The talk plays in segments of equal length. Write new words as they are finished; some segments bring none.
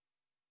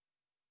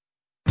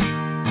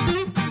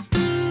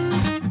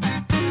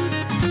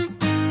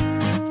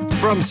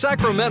From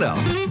Sacramento,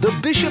 the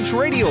Bishop's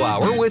Radio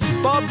Hour with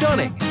Bob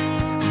Dunning,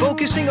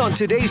 focusing on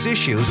today's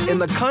issues in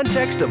the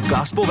context of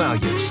gospel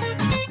values.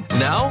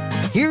 Now,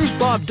 here's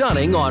Bob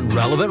Dunning on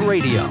Relevant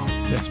Radio.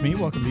 That's me.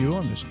 Welcome to you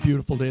on this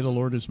beautiful day the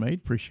Lord has made.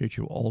 Appreciate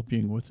you all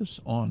being with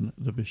us on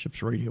the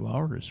Bishop's Radio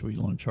Hour as we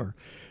launch our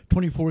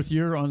 24th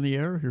year on the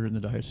air here in the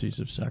Diocese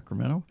of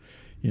Sacramento.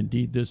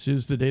 Indeed, this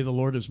is the day the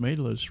Lord has made.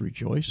 Let us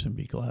rejoice and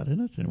be glad in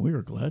it. And we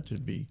are glad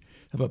to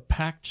have a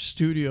packed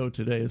studio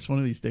today. It's one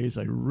of these days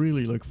I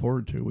really look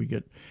forward to. We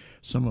get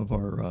some of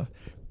our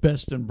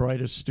best and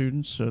brightest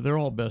students. They're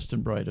all best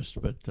and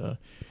brightest, but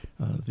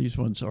these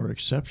ones are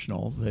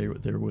exceptional.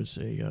 There was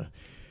a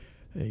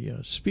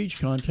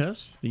speech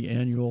contest. The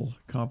annual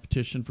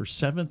competition for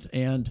 7th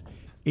and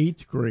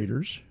 8th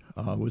graders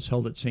was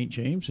held at St.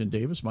 James in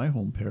Davis, my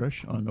home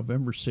parish, on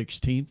November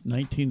 16th.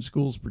 19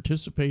 schools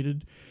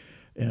participated,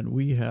 and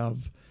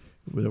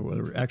there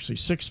were actually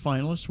 6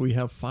 finalists. We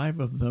have 5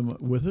 of them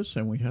with us,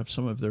 and we have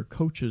some of their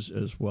coaches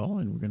as well.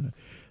 And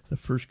the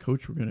first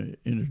coach we're going to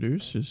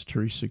introduce is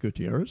Teresa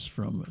Gutierrez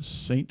from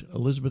St.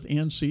 Elizabeth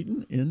Ann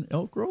Seton in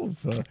Elk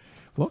Grove.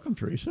 Welcome,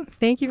 Teresa.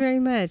 Thank you very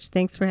much.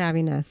 Thanks for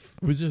having us.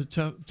 Was it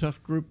a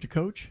tough group to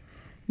coach?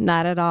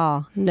 Not at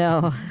all.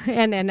 No.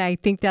 and I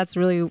think that's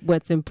really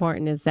what's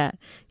important is that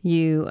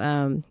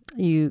you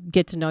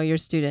get to know your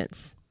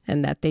students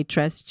and that they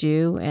trust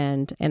you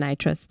and I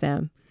trust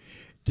them.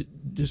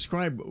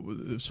 Describe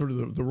sort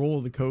of the role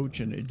of the coach,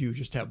 and do you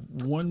just have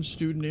one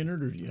student in it,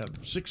 or do you have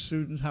 6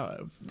 students?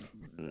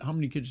 How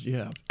many kids do you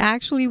have?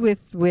 Actually,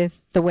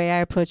 with the way I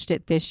approached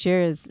it this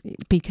year is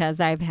because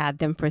I've had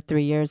them for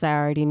 3 years, I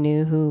already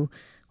knew who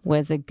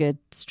was a good,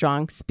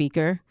 strong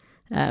speaker.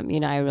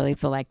 I really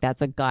feel like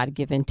that's a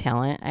God-given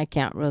talent. I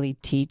can't really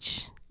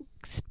teach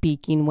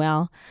speaking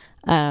well.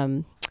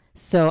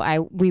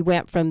 So we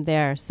went from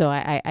there. So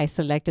I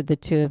selected the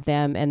 2 of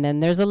them. And then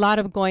there's a lot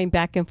of going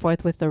back and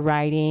forth with the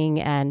writing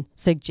and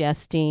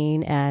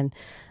suggesting. And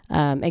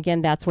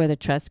again, that's where the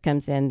trust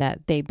comes in,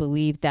 that they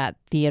believe that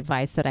the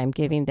advice that I'm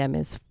giving them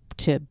is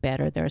to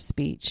better their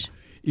speech.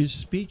 Is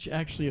speech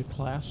actually a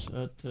class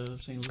at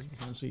St.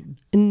 Elizabeth Ann Seton?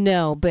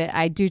 No, but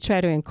I do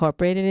try to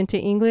incorporate it into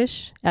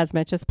English as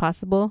much as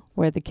possible,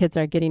 where the kids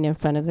are getting in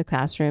front of the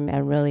classroom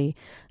and really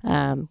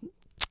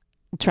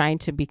trying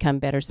to become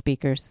better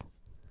speakers.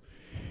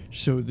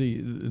 So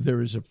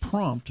there is a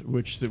prompt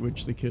which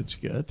the kids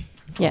get.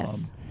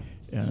 Yes.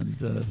 And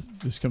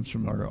this comes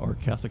from our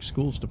Catholic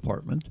Schools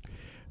Department,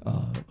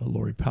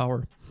 Lori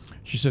Power.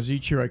 She says,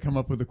 each year I come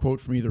up with a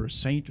quote from either a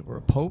saint or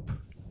a pope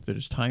that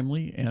is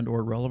timely and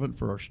or relevant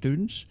for our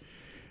students.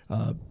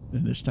 And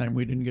this time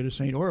we didn't get a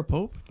saint or a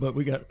pope, but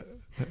we got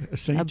a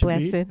saint a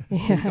blessed.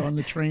 On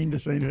the train to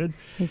sainthood.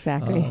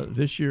 Exactly.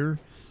 This year,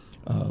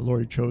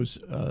 Lori chose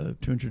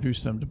to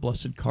introduce them to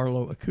Blessed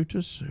Carlo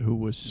Acutis, who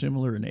was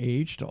similar in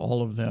age to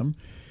all of them.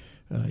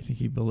 I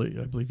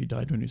believe he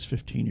died when he was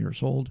 15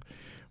 years old.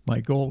 My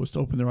goal was to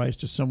open their eyes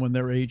to someone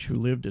their age who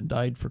lived and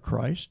died for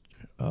Christ.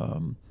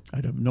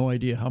 I'd have no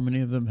idea how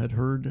many of them had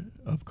heard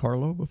of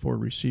Carlo before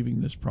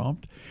receiving this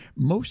prompt.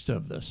 Most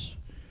of us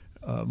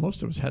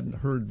hadn't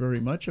heard very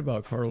much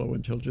about Carlo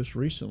until just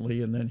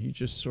recently, and then he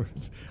just sort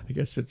of, I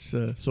guess it's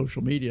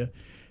social media,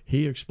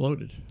 he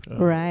exploded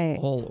right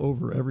all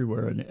over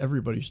everywhere, and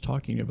everybody's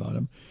talking about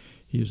him.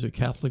 He is a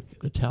Catholic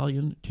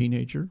Italian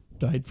teenager,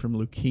 died from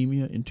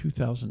leukemia in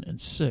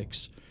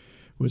 2006,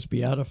 was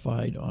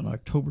beatified on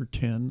October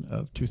 10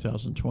 of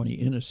 2020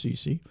 in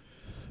Assisi.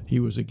 He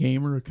was a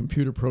gamer, a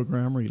computer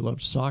programmer. He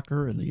loved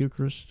soccer and the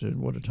Eucharist, and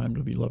what a time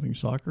to be loving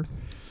soccer.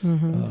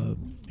 Mm-hmm.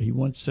 He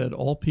once said,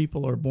 all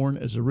people are born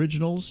as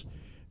originals,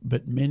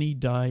 but many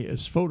die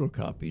as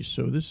photocopies.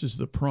 So this is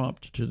the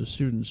prompt to the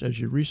students. As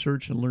you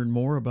research and learn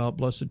more about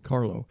Blessed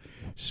Carlo,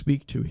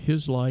 speak to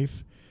his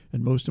life,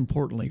 and most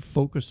importantly,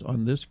 focus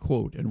on this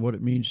quote and what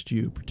it means to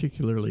you,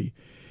 particularly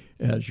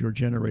as your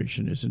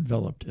generation is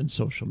enveloped in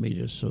social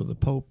media. So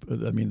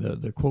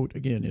the quote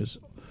again is,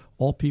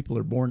 all people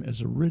are born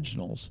as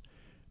originals,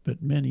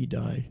 but many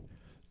die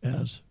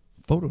as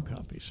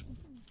photocopies.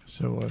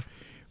 So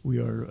we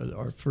are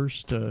our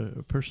first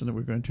person that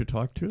we're going to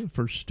talk to, the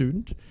first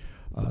student,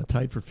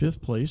 tied for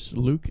 5th place,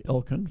 Luke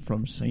Elkin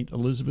from St.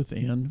 Elizabeth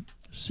Ann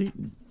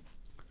Seton.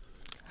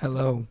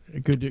 Hello.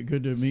 Good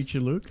to meet you,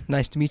 Luke.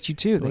 Nice to meet you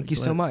too. Thank you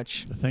so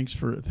much. Thanks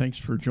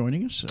for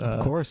joining us.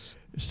 Of course.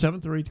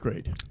 7th or 8th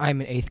grade? I'm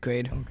in 8th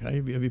grade. Okay.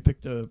 Have you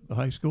picked a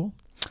high school?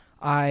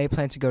 I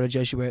plan to go to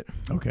Jesuit.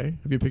 Okay.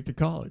 Have you picked a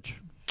college?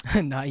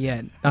 Not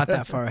yet. Not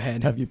that far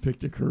ahead. Have you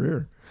picked a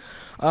career?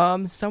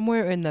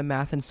 Somewhere in the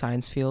math and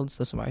science fields.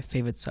 Those are my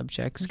favorite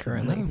subjects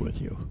currently. I'm with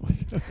you.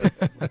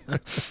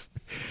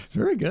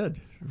 Very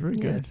good. Very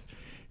good.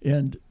 Yes.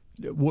 And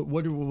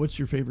what's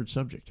your favorite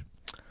subject?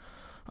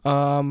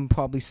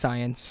 Probably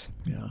science.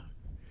 Yeah.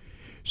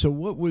 So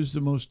what was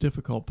the most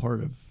difficult part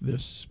of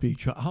this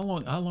speech? How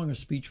long a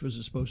speech was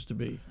it supposed to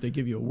be? They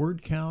give you a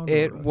word count?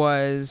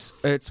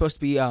 It's supposed to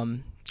be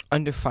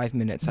under 5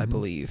 minutes, I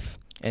believe.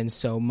 And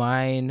so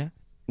mine,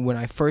 when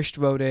I first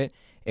wrote it,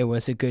 it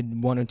was a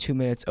good 1 or 2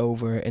 minutes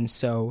over. And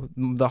so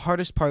the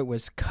hardest part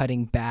was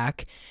cutting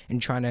back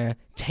and trying to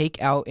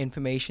take out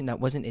information that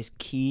wasn't as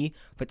key,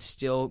 but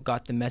still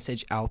got the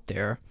message out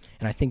there.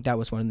 And I think that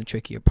was one of the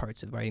trickier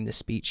parts of writing this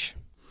speech.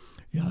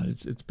 Yeah,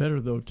 it's better,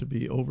 though, to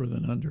be over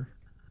than under.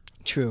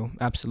 True,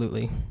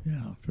 absolutely.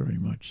 Yeah, very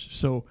much.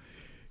 So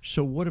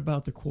what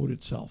about the quote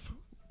itself?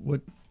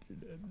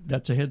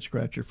 That's a head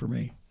scratcher for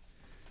me.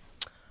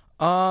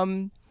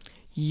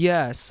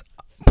 Yes.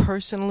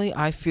 Personally,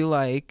 I feel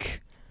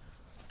like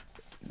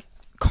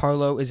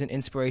Carlo is an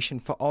inspiration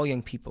for all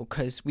young people,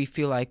 because we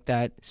feel like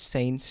that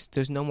saints,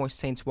 there's no more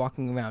saints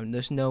walking around.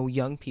 There's no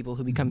young people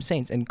who become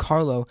saints. And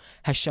Carlo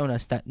has shown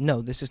us that,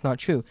 no, this is not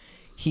true.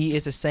 He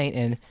is a saint,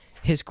 and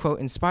his quote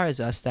inspires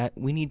us that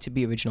we need to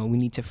be original. We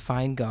need to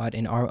find God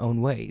in our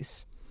own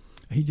ways.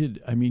 He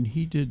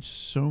did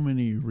so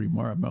many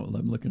remarks.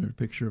 I'm looking at a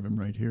picture of him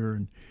right here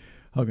and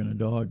hugging a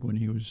dog when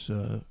he was,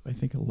 I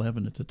think,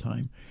 11 at the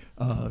time.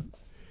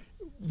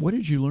 What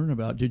did you learn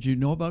about? Did you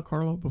know about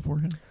Carlo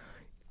beforehand?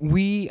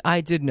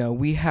 I did know.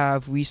 We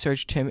have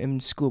researched him in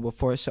school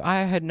before, so I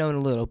had known a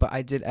little, but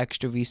I did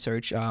extra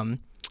research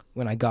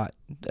when I got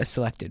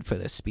selected for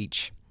this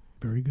speech.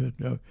 Very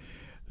good.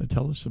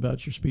 Tell us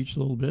about your speech a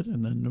little bit,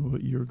 and then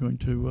you're going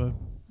to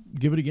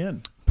give it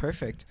again.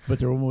 Perfect. But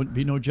there won't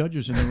be no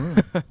judges in the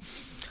room.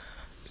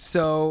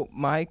 So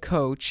my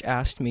coach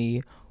asked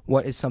me,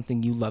 what is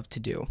something you love to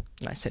do?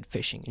 And I said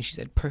fishing. And she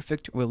said,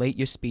 perfect, relate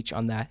your speech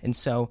on that. And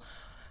so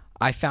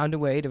I found a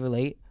way to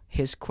relate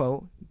his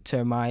quote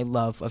to my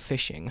love of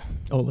fishing.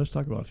 Oh, let's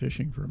talk about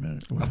fishing for a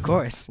minute. Of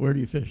course. Where do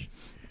you fish?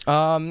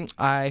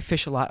 I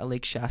fish a lot at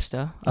Lake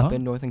Shasta up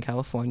in Northern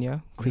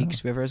California.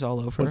 Creeks, rivers all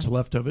over. What's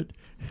left of it?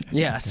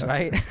 Yes,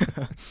 right?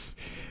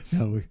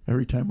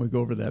 Every time we go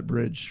over that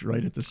bridge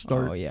right at the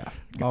start. Oh, yeah.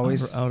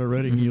 Always out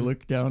already, you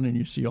look down and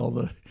you see all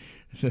the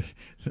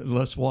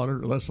less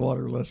water.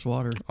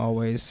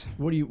 Always.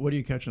 What do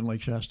you catch in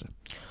Lake Shasta?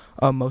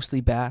 Mostly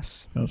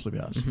bass. Mostly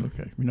bass. Mm-hmm.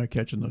 Okay. You're not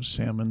catching those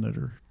salmon that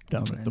are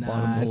down at the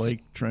bottom of the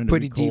lake trying to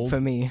pretty be cold. Deep for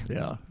me.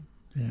 Yeah.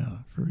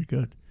 Very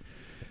good.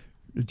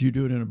 Do you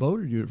do it in a boat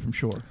or do you do it from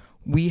shore?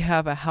 We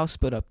have a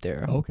houseboat up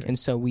there. Okay. And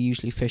so we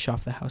usually fish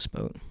off the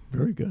houseboat.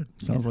 Very good.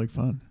 Sounds like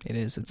fun. It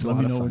is. It's a lot of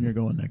fun. Let me know when you're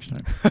going next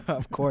time.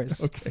 Of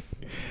course. Okay.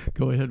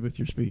 Go ahead with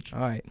your speech.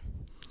 All right.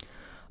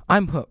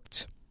 I'm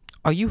hooked.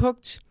 Are you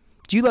hooked?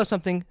 Do you love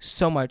something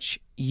so much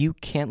you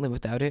can't live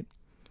without it?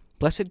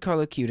 Blessed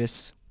Carlo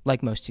Acutis,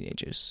 like most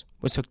teenagers,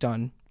 was hooked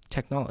on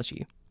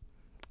technology.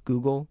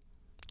 Google,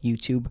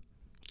 YouTube,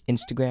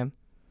 Instagram.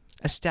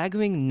 A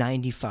staggering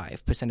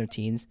 95% of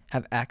teens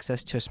have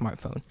access to a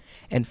smartphone,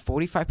 and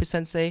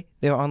 45% say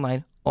they are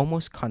online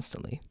almost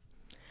constantly.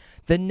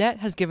 The net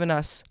has given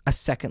us a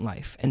second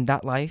life, and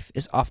that life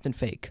is often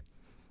fake.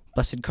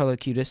 Blessed Carlo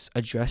Acutis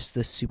addressed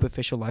this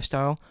superficial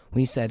lifestyle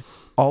when he said,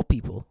 all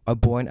people are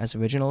born as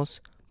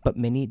originals, but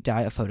many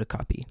die a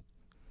photocopy.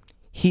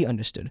 He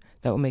understood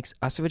that what makes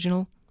us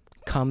original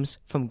comes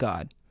from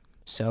God.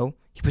 So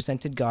he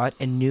presented God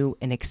in new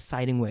and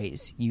exciting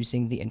ways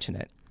using the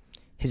internet.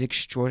 His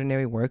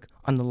extraordinary work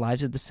on the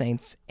lives of the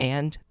saints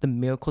and the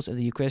miracles of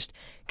the Eucharist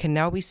can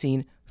now be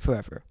seen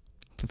forever,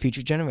 for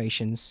future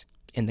generations,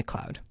 in the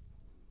cloud.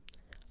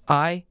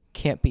 I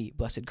can't be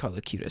Blessed Carlo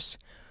Acutis,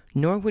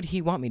 nor would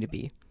he want me to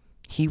be.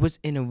 He was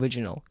an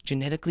original,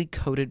 genetically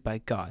coded by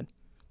God.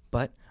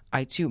 But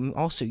I too am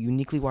also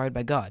uniquely wired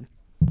by God.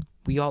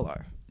 We all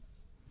are.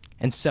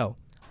 And so,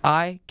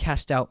 I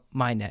cast out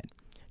my net.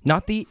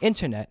 Not the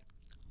internet.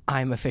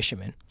 I'm a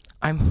fisherman.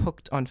 I'm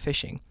hooked on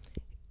fishing.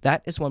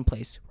 That is one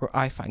place where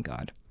I find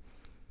God.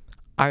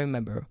 I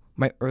remember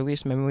my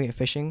earliest memory of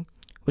fishing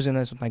was when I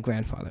was with my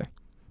grandfather.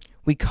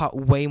 We caught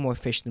way more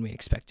fish than we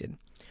expected.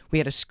 We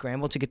had to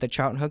scramble to get the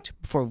trout hooked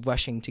before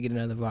rushing to get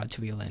another rod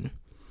to reel in.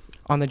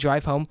 On the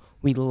drive home,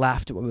 we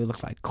laughed at what we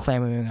looked like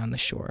clamoring on the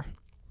shore.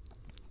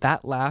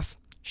 That laugh,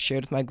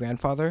 shared with my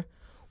grandfather,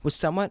 was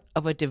somewhat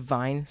of a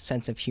divine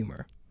sense of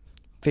humor.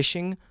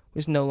 Fishing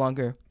was no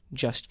longer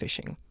just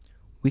fishing.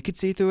 We could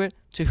see through it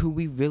to who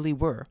we really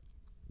were.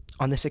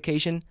 On this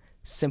occasion,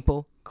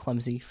 simple,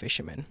 clumsy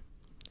fishermen.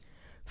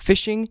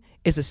 Fishing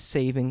is a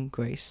saving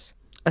grace,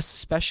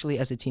 especially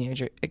as a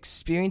teenager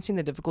experiencing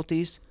the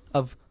difficulties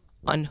of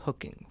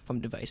unhooking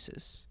from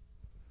devices.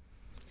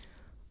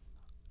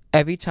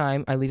 Every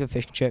time I leave a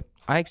fishing trip,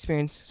 I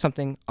experience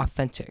something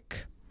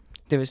authentic.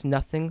 There is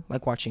nothing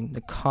like watching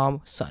the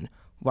calm sun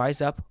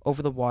rise up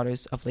over the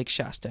waters of Lake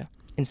Shasta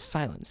in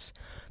silence,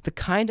 the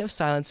kind of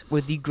silence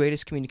where the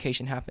greatest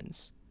communication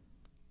happens.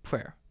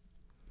 Prayer.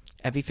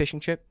 Every fishing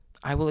trip,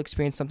 I will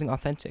experience something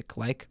authentic,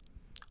 like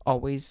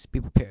always be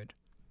prepared.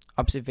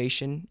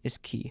 Observation is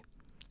key.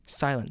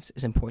 Silence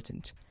is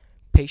important.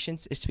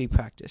 Patience is to be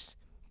practiced.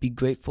 Be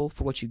grateful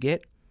for what you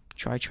get.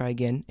 Try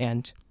again,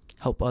 and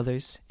help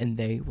others, and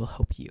they will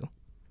help you.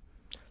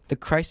 The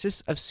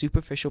crisis of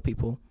superficial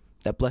people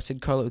that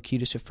Blessed Carlo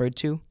Acutis referred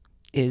to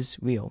is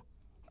real,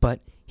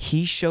 but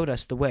he showed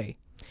us the way.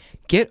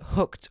 Get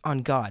hooked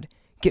on God.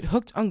 Get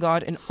hooked on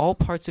God in all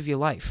parts of your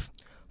life.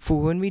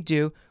 For when we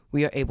do,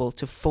 we are able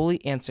to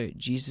fully answer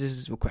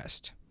Jesus'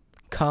 request.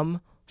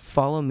 Come,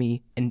 follow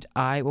me, and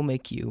I will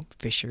make you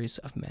fishers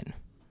of men.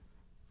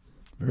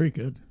 Very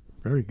good.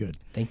 Very good.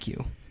 Thank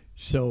you.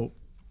 So,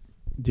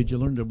 did you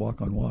learn to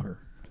walk on water?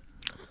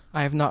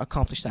 I have not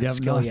accomplished that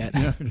skill yet.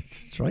 Yeah,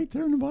 it's right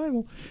there in the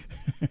Bible.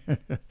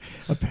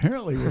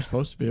 Apparently, we're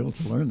supposed to be able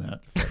to learn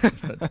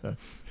that.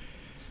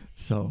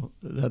 So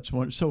that's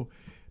one. So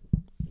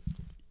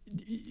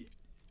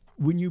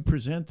when you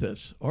present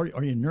this, are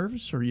you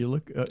nervous, or you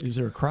look? Is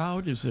there a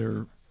crowd? Is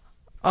there?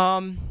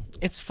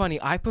 It's funny.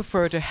 I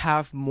prefer to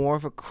have more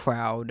of a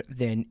crowd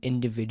than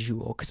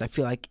individual because I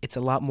feel like it's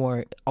a lot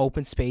more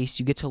open space.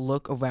 You get to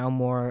look around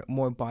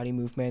more body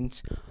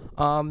movement.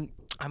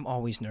 I'm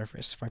always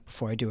nervous right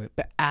before I do it,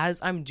 but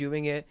as I'm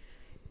doing it,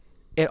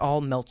 it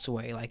all melts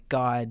away. Like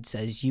God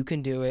says, "You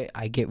can do it."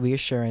 I get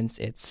reassurance.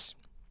 It's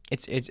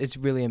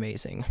really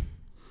amazing.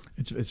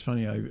 It's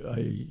funny.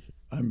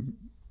 I'm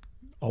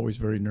always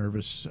very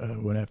nervous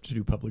when I have to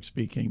do public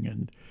speaking,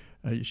 and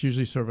it's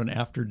usually sort of an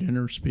after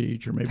dinner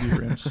speech, or maybe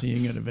you're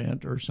emceeing an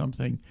event or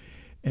something.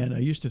 And I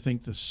used to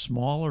think the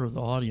smaller the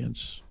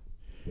audience,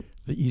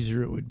 the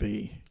easier it would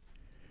be.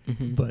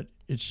 Mm-hmm. But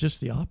it's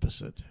just the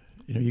opposite.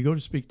 You know, you go to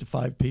speak to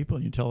 5 people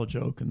and you tell a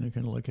joke and they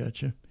kind of look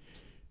at you,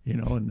 you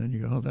know, and then you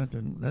go, oh, that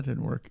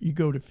didn't work. You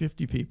go to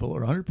 50 people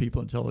or 100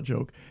 people and tell a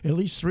joke, at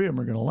least 3 of them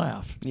are going to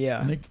laugh.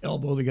 Yeah. And they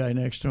elbow the guy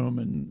next to them,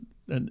 and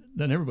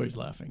then everybody's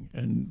laughing,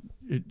 and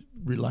it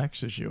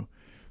relaxes you.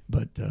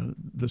 But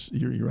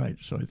you're right.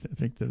 So I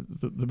think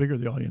the bigger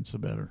the audience, the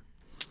better.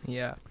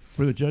 Yeah.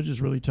 Were the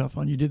judges really tough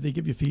on you? Did they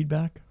give you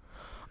feedback?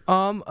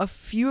 A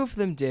few of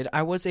them did.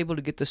 I was able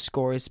to get the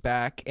scores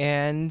back,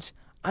 and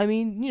I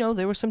mean, you know,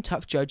 there were some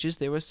tough judges.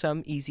 There were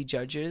some easy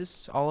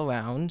judges all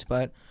around,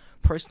 but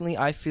personally,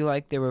 I feel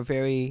like they were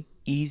very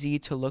easy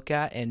to look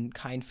at and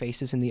kind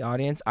faces in the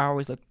audience. I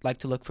always like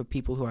to look for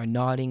people who are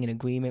nodding in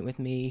agreement with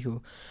me,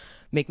 who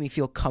make me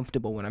feel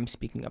comfortable when I'm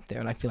speaking up there,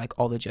 and I feel like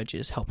all the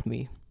judges helped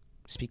me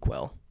speak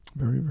well.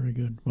 Very, very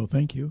good. Well,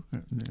 thank you.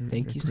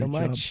 Thank you so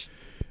much.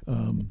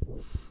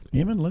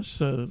 Eamon,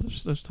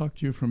 let's talk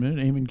to you for a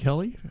minute. Eamon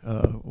Kelly,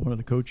 one of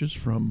the coaches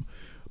from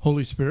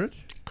Holy Spirit.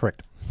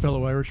 Correct.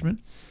 Fellow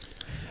Irishman.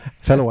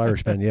 Fellow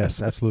Irishman,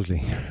 yes,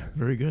 absolutely.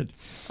 Very good.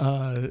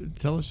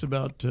 Tell us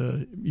about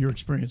your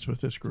experience with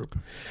this group.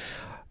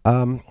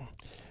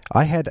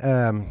 I had,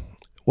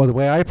 the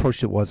way I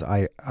approached it was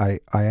I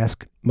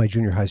asked my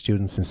junior high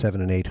students in 7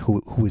 and 8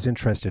 who was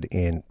interested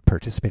in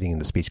participating in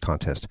the speech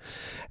contest,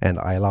 and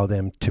I allow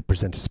them to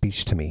present a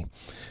speech to me,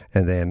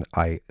 and then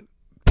I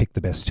picked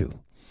the best 2.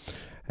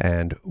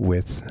 And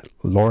with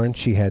Lauren,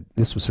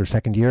 this was her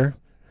second year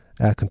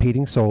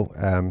competing, so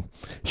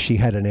she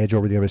had an edge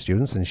over the other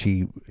students, and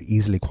she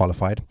easily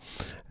qualified.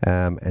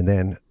 And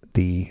then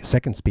the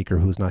second speaker,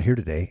 who's not here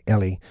today,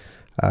 Ellie,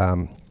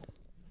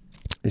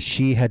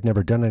 she had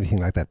never done anything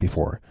like that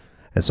before,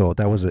 and so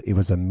it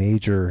was a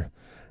major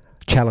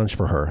challenge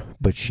for her,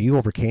 but she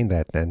overcame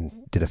that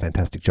and did a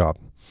fantastic job.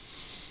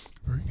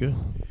 Very good.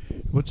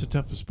 What's the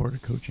toughest part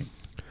of coaching?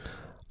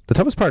 The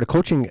toughest part of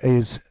coaching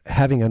is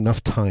having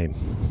enough time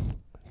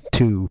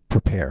to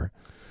prepare.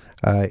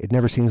 It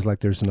never seems like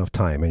there's enough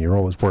time, and you're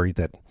always worried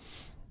that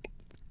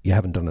you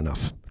haven't done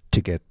enough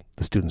to get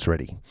the students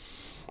ready.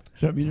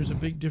 So, I mean, there's a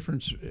big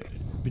difference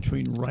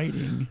between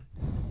writing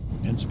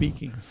and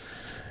speaking.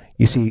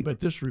 You see,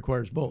 but this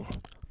requires both.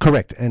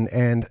 Correct,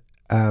 and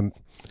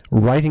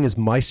writing is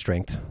my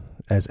strength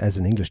as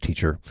an English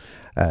teacher,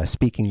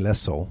 speaking less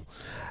so.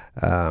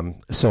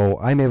 So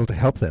I'm able to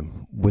help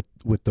them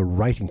with the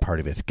writing part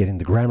of it, getting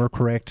the grammar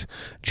correct,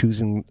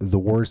 choosing the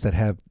words that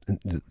have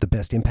the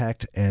best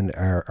impact and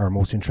are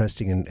most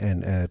interesting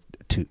and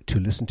to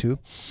listen to.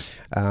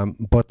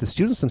 But the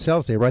students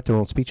themselves, they write their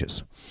own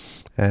speeches,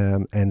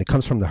 and it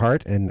comes from the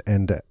heart.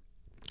 And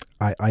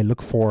I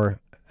look for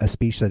a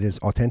speech that is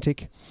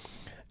authentic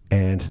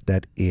and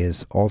that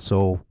is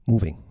also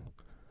moving,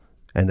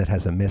 and that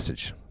has a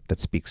message that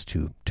speaks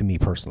to me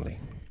personally.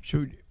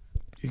 So,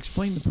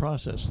 explain the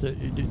process.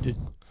 Did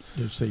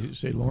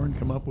say Lauren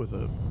come up with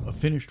a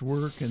finished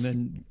work and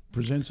then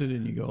presents it,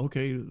 and you go,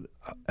 okay?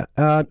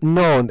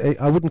 No,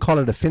 I wouldn't call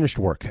it a finished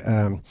work.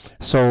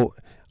 So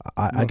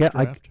I get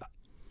a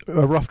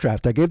rough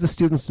draft. I gave the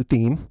students the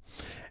theme,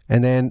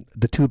 and then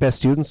the 2 best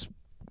students,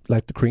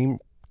 like the cream,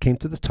 came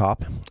to the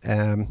top,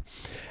 and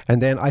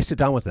then I sit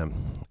down with them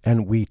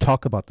and we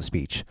talk about the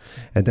speech,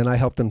 and then I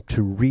help them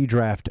to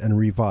redraft and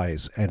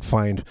revise and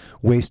find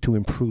ways to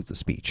improve the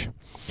speech.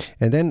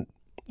 And then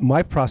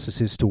my process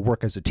is to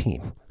work as a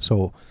team.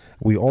 So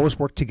we always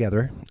work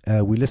together.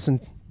 We listen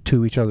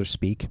to each other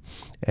speak,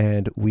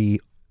 and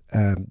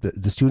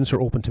the students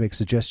are open to make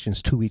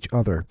suggestions to each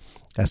other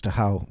as to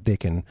how they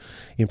can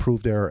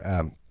improve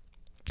their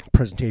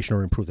presentation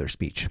or improve their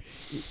speech.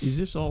 Is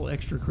this all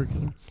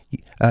extracurricular?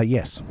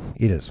 Yes,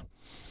 it is.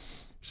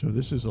 So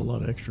this is a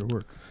lot of extra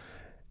work.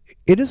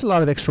 It is a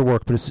lot of extra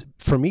work, but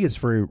for me, it's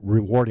very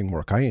rewarding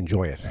work. I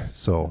enjoy it.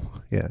 So,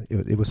 yeah,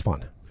 it was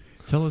fun.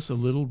 Tell us a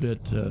little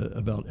bit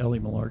about Ellie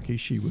Malarkey.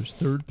 She was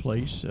third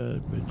place,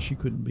 but she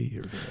couldn't be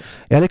here today.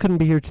 Ellie couldn't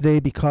be here today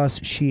because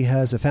she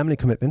has a family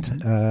commitment.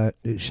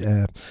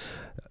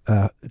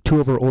 Two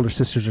of her older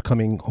sisters are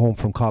coming home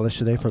from college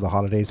today for the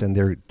holidays, and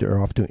they're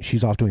off doing.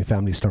 She's off doing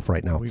family stuff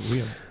right now. We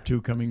have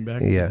two coming back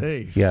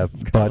today. Yeah,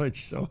 from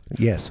college, so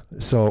yes,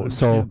 so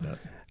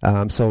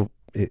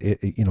it,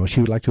 you know, she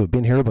would like to have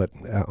been here, but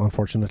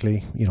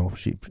unfortunately, you know,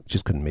 she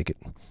just couldn't make it.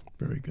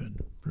 Very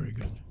good,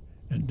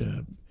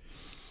 and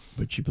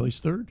but she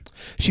placed third.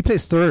 She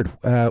placed third,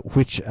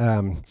 which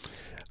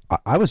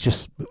I was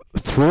just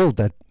thrilled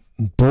that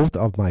both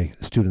of my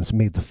students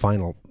made the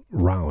final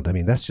round. I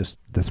mean, that's just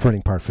the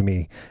thrilling part for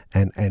me.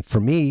 And for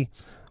me,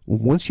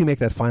 once you make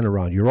that final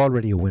round, you're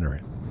already a winner.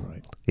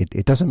 Right.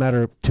 It doesn't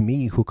matter to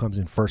me who comes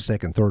in first,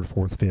 second, third,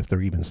 fourth, fifth,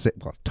 or even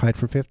tied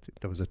for fifth.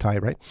 There was a tie,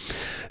 right?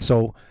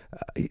 So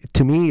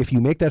to me, if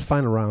you make that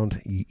final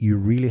round, you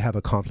really have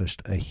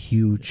accomplished a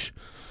huge,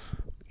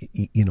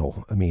 you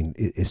know, I mean,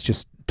 it's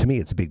just, to me,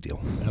 it's a big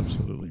deal.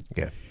 Absolutely.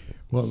 Yeah.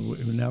 Well,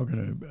 we're now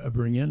going to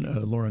bring in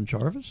Lauren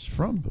Jarvis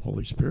from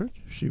Holy Spirit.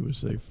 She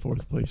was a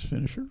fourth place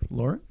finisher.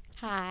 Lauren?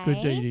 Hi.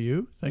 Good day to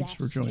you. Thanks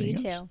for joining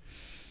us. You too.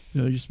 You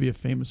know, there used to be a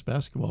famous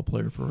basketball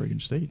player for Oregon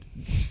State.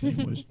 His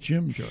name was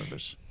Jim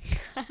Jarvis.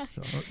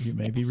 So you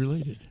may be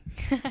related.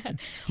 Do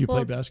you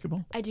play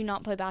basketball? I do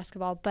not play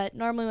basketball, but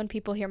normally when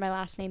people hear my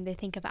last name, they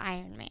think of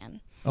Iron Man.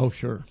 Oh,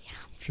 sure. Yeah.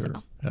 Sure.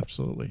 So.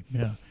 Absolutely.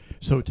 Yeah.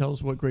 So tell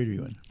us, what grade are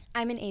you in?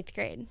 I'm in 8th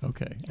grade.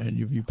 Okay. And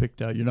you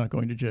picked out, you're not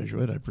going to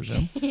Jesuit, I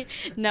presume?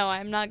 No,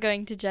 I'm not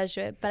going to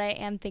Jesuit, but I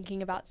am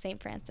thinking about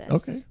St. Francis.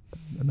 Okay.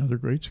 Another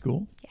great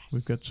school. Yes.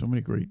 We've got so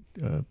many great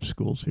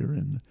schools here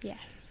in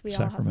Yes, we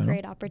Sacramento. all have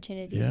great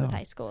opportunities Yeah. with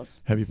high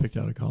schools. Have you picked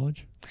out a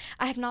college?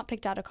 I have not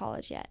picked out a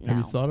college yet, no.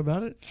 Have you thought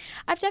about it?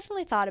 I've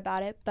definitely thought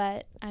about it,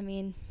 but, I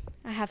mean,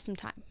 I have some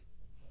time.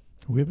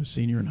 We have a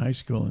senior in high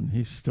school, and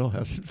he still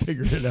hasn't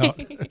figured it out.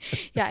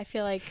 Yeah, I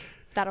feel like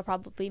that'll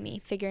probably be me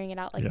figuring it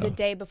out, like the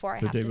day before I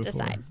have to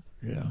decide.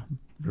 Yeah,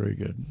 very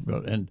good.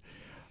 But and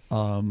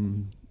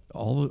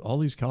all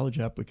these college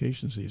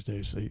applications these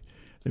days,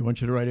 they want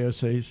you to write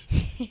essays.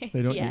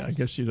 They don't. Yes. I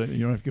guess you don't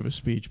have to give a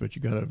speech, but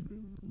you got to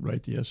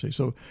write the essay.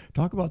 So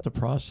talk about the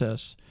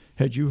process.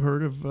 Had you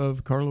heard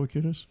of Carlo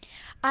Acutis?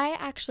 I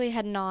actually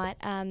had not,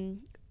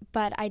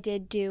 but I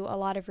did do a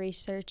lot of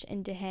research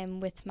into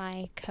him with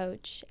my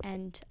coach,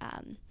 and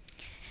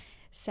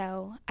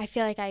so I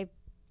feel like I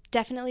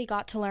definitely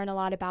got to learn a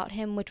lot about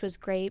him, which was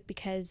great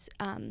because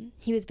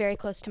he was very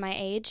close to my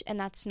age, and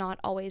that's not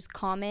always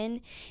common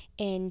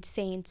in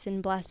saints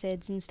and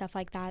blesseds and stuff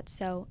like that.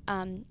 So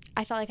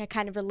I felt like I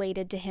kind of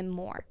related to him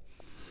more.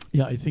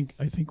 Yeah, I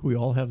think we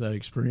all have that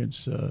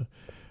experience. The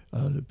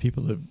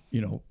people that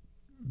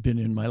been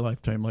in my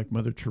lifetime, like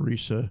Mother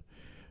Teresa,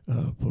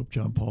 Pope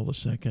John Paul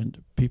II,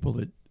 people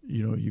that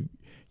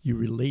you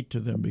relate to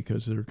them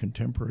because they're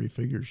contemporary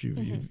figures.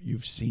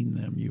 You've seen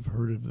them, you've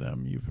heard of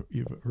them,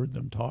 you've heard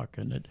them talk,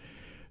 and that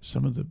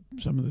some of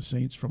the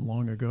saints from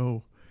long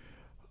ago,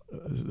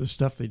 the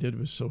stuff they did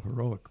was so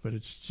heroic, but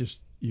it's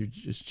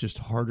just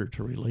harder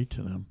to relate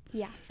to them.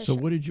 Yeah, for so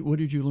sure. what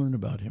did you learn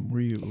about him?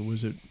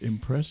 Was it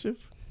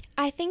impressive?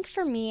 I think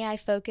for me, I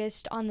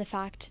focused on the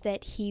fact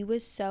that he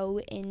was so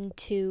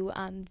into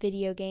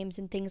video games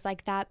and things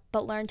like that,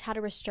 but learned how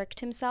to restrict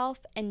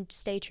himself and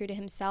stay true to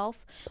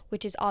himself,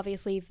 which is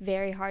obviously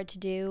very hard to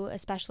do,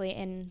 especially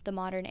in the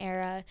modern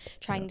era,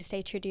 trying to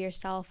stay true to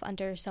yourself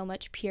under so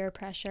much peer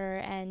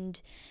pressure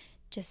and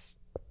just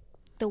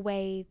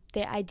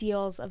the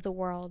ideals of the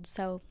world.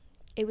 So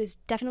it was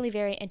definitely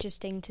very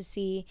interesting to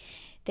see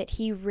that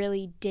he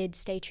really did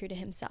stay true to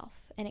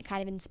himself, and it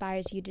kind of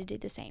inspires you to do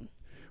the same.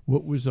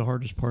 What was the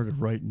hardest part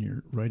of writing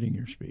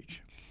your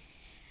speech?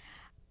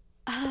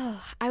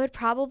 Oh, I would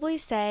probably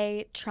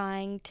say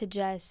trying to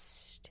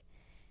just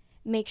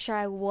make sure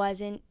I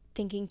wasn't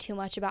thinking too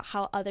much about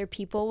how other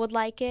people would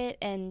like it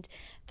and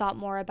thought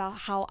more about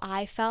how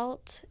I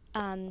felt.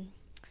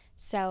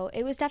 So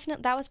it was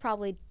that was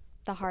probably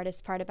the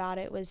hardest part about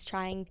it, was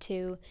trying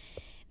to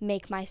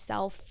make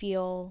myself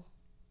feel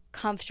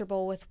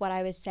comfortable with what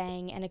I was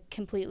saying and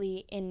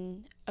completely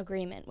in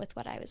agreement with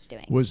what I was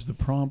doing. Was the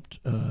prompt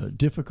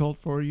difficult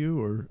for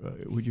you, or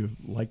would you have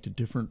liked a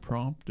different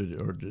prompt,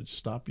 or did it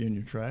stop you in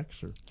your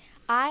tracks? Or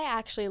I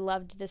actually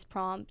loved this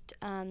prompt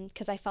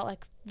because I felt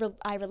like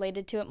I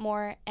related to it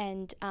more,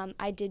 and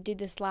I did do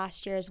this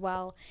last year as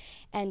well,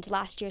 and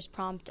last year's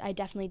prompt I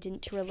definitely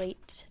didn't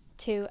relate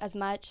to as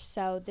much,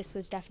 so this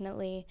was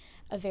definitely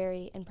a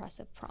very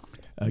impressive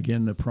prompt.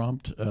 Again, the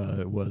prompt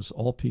was,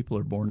 "All people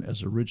are born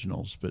as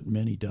originals, but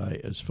many die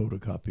as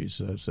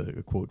photocopies." That's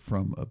a quote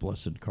from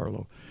Blessed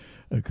Carlo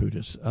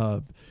Acutis.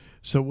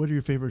 So what are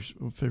your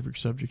favorite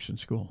subjects in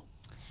school?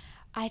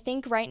 I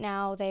think right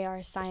now they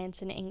are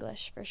science and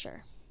English for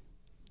sure.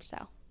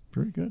 So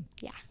very good.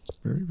 Yeah.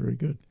 Very, very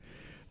good.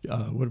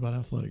 What about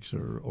athletics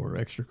or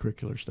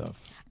extracurricular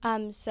stuff?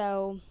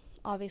 So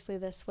obviously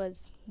this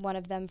was one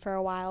of them for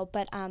a while,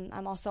 but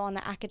I'm also on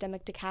the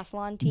academic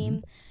decathlon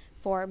team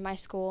for my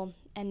school,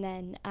 And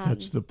then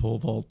that's the pole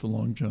vault, the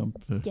long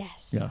jump.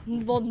 Yes. Yeah.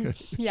 Well,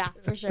 yeah,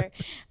 for sure.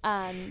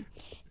 And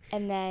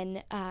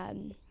then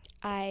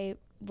I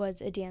was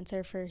a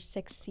dancer for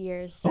 6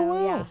 years. So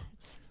wow. yeah.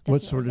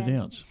 What sort of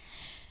dance?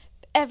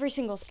 Every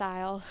single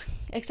style,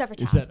 except for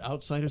tap. Is that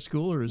outside of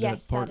school or is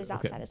yes, that part? Yes,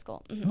 that is outside of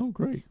school. Mm-hmm. Oh,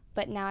 great.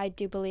 But now I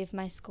do believe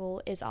my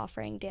school is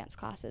offering dance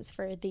classes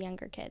for the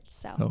younger kids.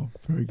 So. Oh,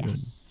 very good.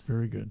 Yes.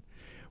 Very good.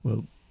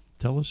 Well,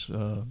 tell us,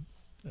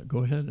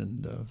 go ahead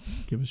and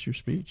give us your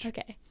speech.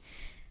 Okay.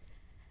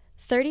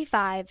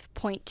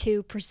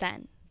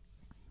 35.2%.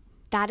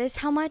 That is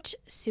how much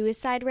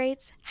suicide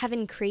rates have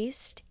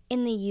increased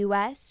in the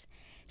U.S.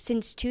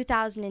 since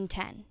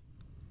 2010.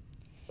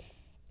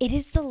 It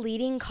is the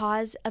leading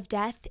cause of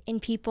death in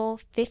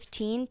people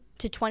 15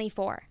 to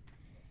 24.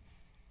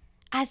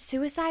 As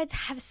suicides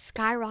have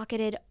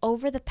skyrocketed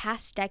over the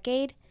past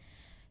decade,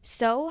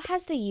 so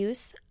has the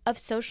use of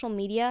social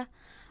media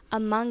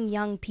among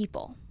young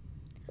people.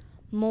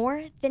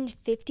 More than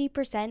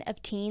 50%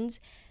 of teens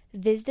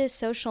visit a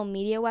social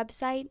media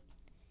website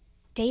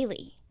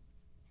daily.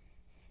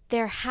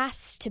 There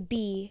has to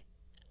be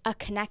a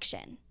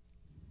connection.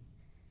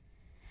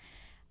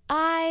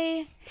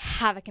 I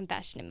have a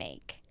confession to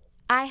make.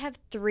 I have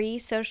 3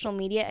 social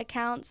media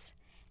accounts,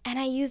 and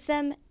I use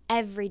them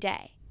every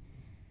day,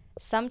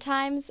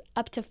 sometimes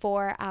up to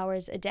 4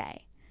 hours a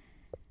day.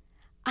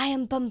 I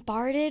am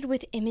bombarded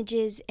with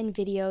images and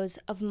videos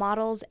of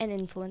models and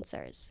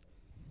influencers.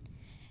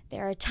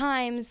 There are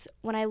times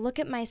when I look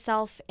at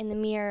myself in the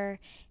mirror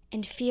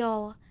and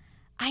feel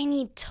I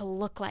need to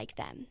look like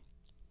them,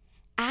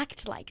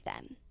 act like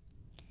them,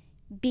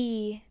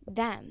 be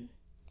them.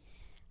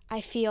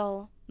 I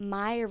feel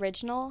my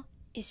original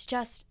is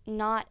just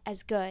not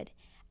as good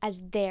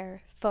as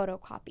their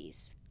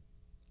photocopies.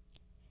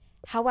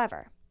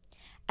 However,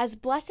 as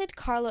Blessed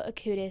Carla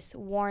Acutis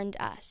warned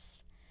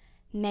us,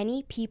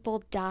 many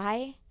people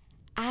die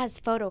as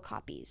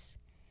photocopies.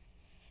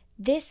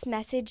 This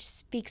message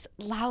speaks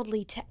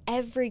loudly to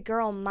every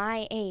girl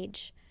my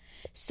age.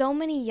 So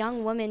many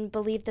young women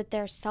believe that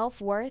their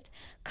self-worth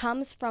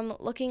comes from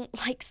looking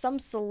like some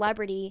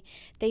celebrity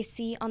they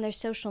see on their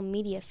social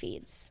media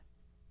feeds.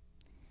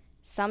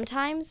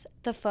 Sometimes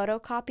the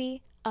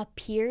photocopy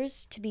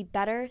appears to be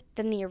better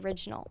than the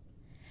original,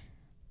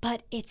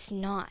 but it's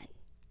not.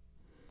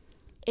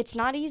 It's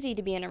not easy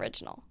to be an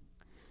original.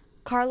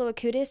 Carla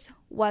Acutis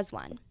was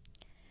one.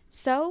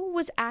 So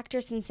was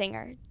actress and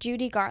singer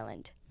Judy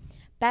Garland,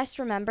 best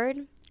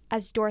remembered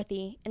as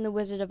Dorothy in The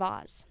Wizard of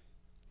Oz.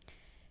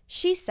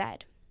 She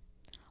said,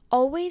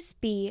 "Always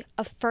be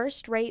a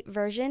first-rate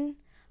version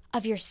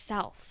of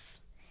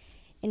yourself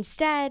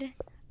instead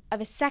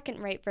of a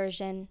second-rate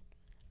version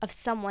of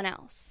someone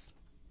else."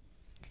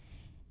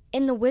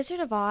 In The Wizard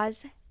of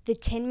Oz, the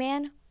Tin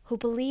Man who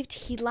believed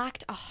he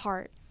lacked a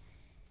heart,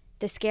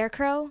 the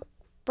Scarecrow,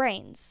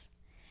 brains,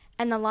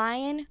 and the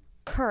Lion,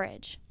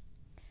 courage,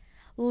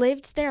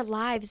 lived their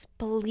lives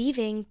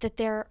believing that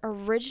their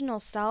original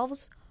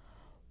selves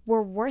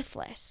were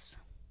worthless.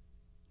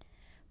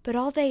 But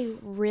all they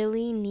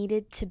really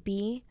needed to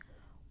be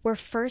were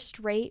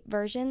first-rate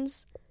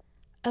versions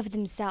of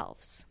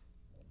themselves.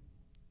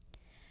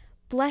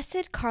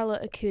 Blessed Carla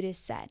Acutis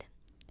said,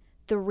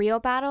 "The real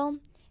battle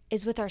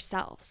is with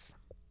ourselves.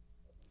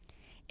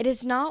 It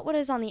is not what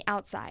is on the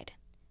outside,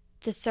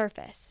 the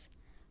surface,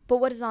 but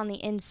what is on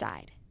the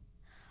inside.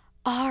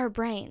 Our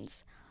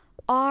brains,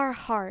 our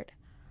heart,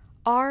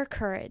 our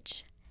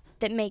courage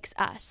that makes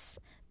us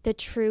the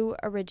true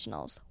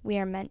originals we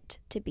are meant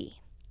to be."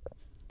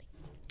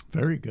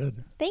 Very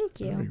good.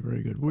 Thank you. Very,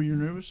 very good. Were you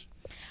nervous?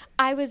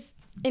 I was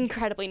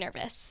incredibly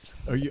nervous.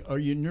 Are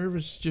you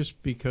nervous just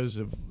because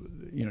of,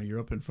 you're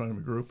up in front of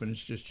a group and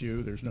it's just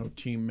you? There's no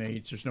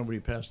teammates. There's nobody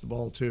to pass the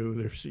ball to.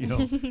 There's,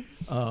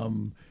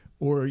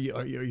 or are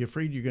you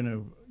afraid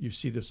you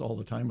see this all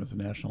the time with the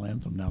national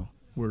anthem now,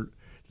 where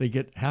they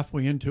get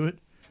halfway into it,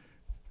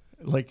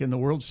 like in the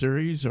World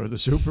Series or the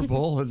Super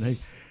Bowl, and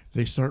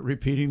they start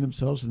repeating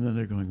themselves, and then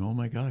they're going, "Oh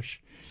my gosh,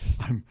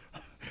 I'm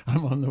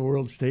on the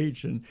world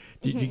stage." And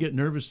did you get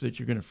nervous that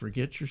you're going to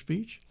forget your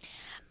speech?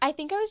 I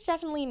think I was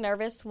definitely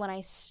nervous when I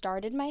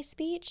started my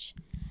speech,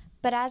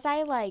 but as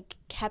I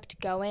kept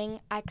going,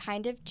 I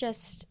kind of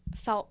just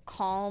felt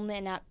calm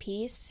and at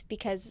peace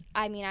because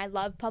I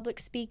love public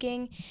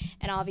speaking,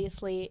 and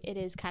obviously it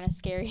is kind of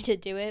scary to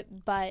do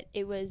it, but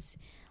it was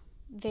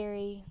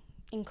very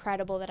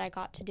incredible that I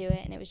got to do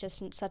it, and it was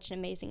just such an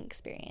amazing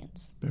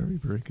experience. Very,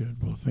 very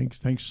good. Well,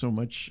 thanks so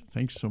much.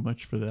 Thanks so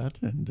much for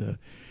that, and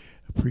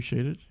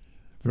appreciate it.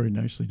 Very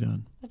nicely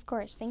done. Of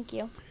course. Thank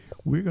you.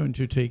 We're going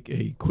to take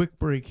a quick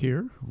break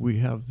here. We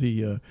have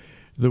the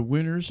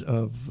winners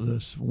of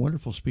this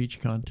wonderful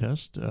speech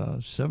contest,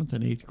 7th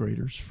and 8th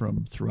graders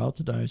from throughout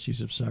the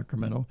Diocese of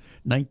Sacramento.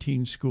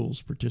 19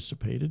 schools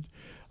participated.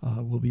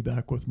 We'll be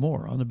back with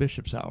more on the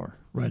Bishop's Hour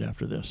right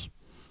after this.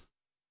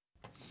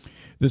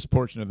 This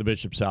portion of the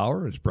Bishop's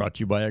Hour is brought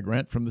to you by a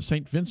grant from the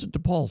St. Vincent de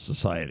Paul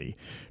Society.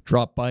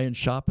 Drop by and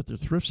shop at their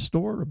thrift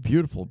store, a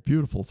beautiful,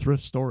 beautiful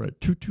thrift store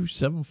at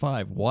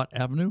 2275 Watt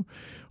Avenue.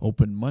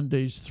 Open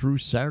Mondays through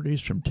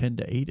Saturdays from 10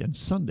 to 8 and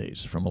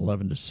Sundays from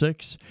 11 to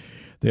 6.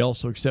 They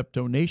also accept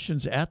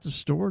donations at the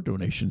store,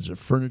 donations of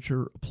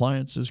furniture,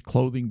 appliances,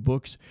 clothing,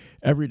 books,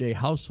 everyday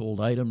household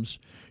items.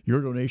 Your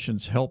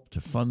donations help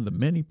to fund the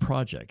many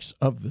projects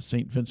of the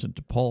St. Vincent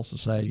de Paul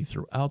Society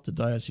throughout the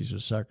Diocese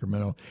of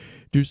Sacramento.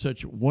 Do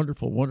such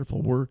wonderful,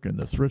 wonderful work, and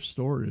the thrift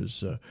store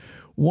is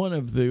one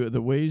of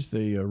the ways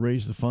they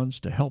raise the funds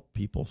to help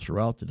people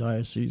throughout the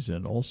diocese,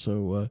 and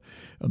also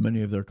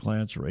many of their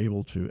clients are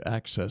able to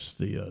access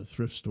the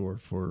thrift store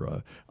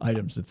for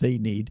items that they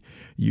need.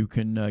 You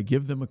can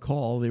give them a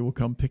call. They will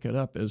come pick it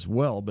up as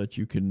well, but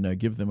you can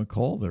give them a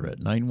call. They're at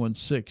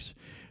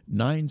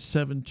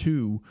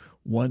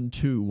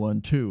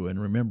 916-972-1212.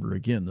 And remember,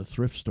 again, the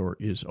thrift store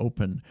is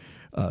open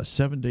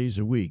 7 days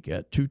a week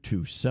at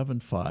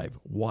 2275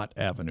 Watt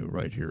Avenue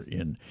right here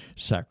in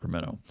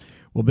Sacramento.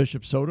 Well,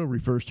 Bishop Soto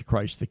refers to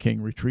Christ the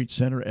King Retreat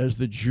Center as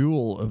the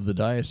jewel of the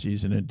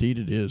diocese, and indeed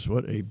it is.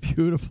 What a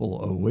beautiful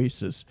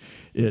oasis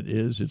it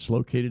is. It's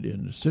located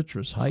in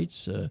Citrus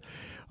Heights,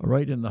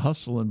 right in the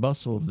hustle and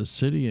bustle of the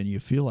city, and you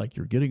feel like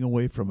you're getting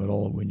away from it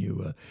all when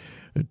you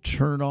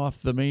turn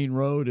off the main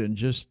road and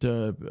just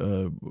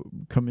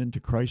come into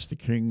Christ the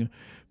King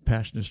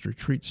Passionist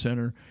Retreat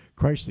Center.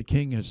 Christ the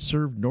King has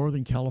served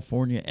Northern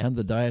California and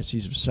the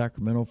Diocese of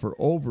Sacramento for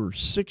over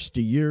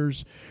 60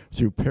 years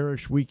through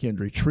parish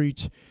weekend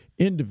retreats,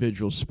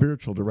 individual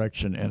spiritual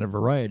direction, and a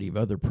variety of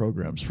other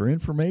programs. For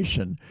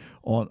information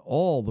on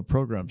all the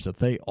programs that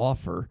they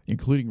offer,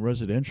 including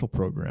residential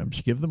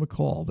programs, give them a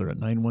call. They're at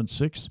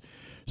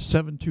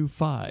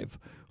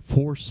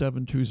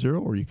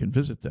 916-725-4720, or you can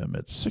visit them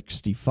at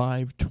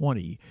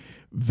 6520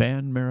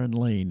 Van Maren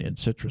Lane in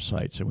Citrus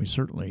Heights. And we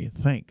certainly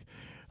thank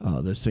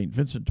the St.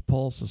 Vincent de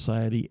Paul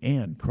Society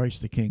and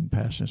Christ the King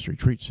Passionist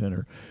Retreat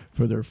Center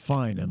for their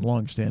fine and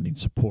long-standing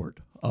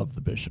support of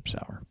the Bishop's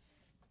Hour.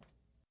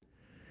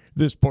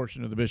 This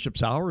portion of the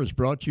Bishop's Hour is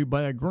brought to you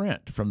by a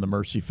grant from the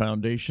Mercy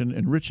Foundation,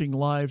 enriching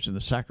lives in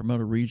the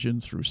Sacramento region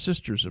through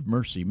Sisters of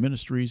Mercy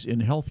ministries in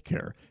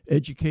healthcare,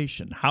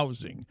 education,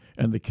 housing,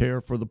 and the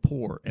care for the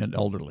poor and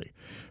elderly.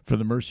 For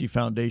the Mercy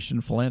Foundation,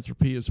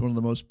 philanthropy is one of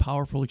the most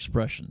powerful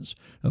expressions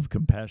of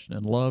compassion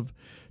and love.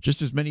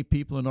 Just as many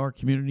people in our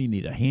community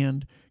need a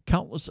hand,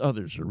 countless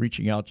others are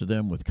reaching out to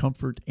them with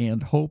comfort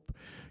and hope.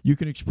 You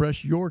can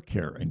express your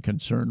care and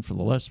concern for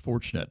the less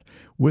fortunate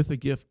with a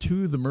gift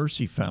to the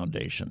Mercy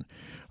Foundation.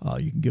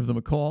 You can give them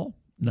a call,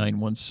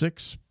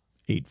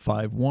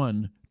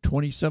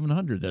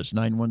 916-851-2700. That's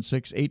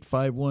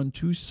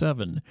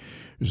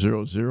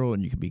 916-851-2700.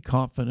 And you can be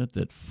confident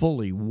that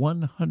fully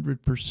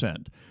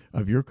 100%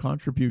 of your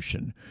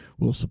contribution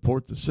will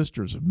support the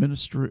Sisters of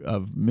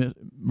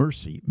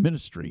Mercy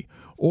Ministry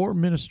or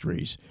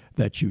ministries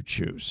that you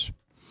choose.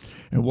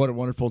 And what a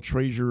wonderful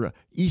treasure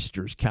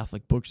Easter's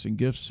Catholic Books and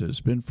Gifts has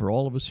been for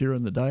all of us here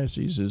in the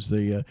diocese as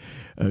they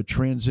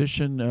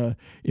transition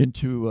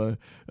into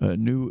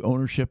new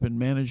ownership and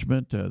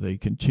management. They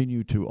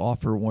continue to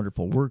offer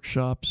wonderful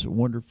workshops,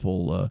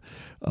 wonderful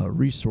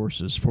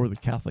resources for the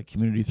Catholic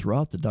community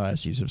throughout the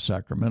Diocese of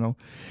Sacramento.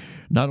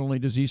 Not only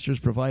does Easter's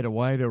provide a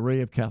wide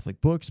array of Catholic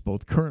books,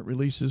 both current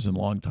releases and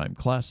longtime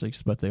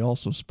classics, but they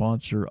also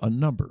sponsor a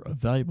number of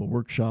valuable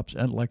workshops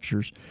and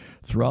lectures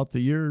throughout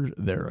the year.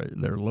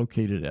 They're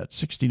located at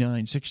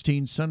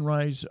 6916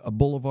 Sunrise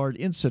Boulevard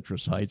in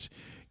Citrus Heights.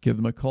 Give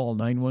them a call,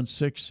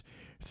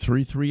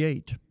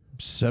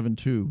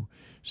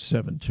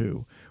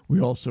 916-338-7272. We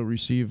also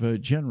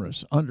receive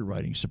generous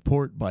underwriting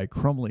support by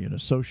Crumley &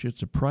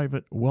 Associates, a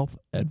private wealth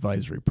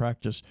advisory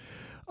practice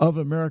of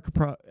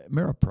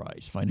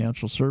Ameriprise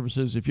Financial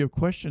Services. If you have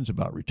questions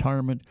about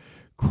retirement,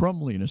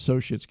 Crumley &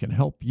 Associates can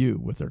help you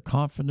with their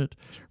confident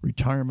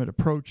retirement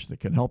approach that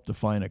can help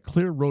define a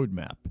clear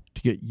roadmap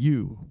to get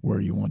you where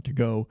you want to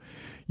go.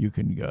 You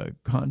can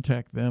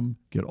contact them,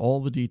 get all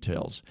the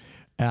details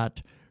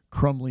at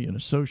Crumley &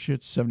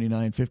 Associates,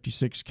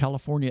 7956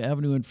 California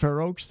Avenue in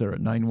Fair Oaks. They're at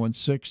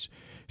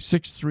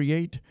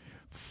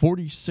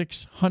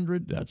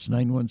 916-638-4600. That's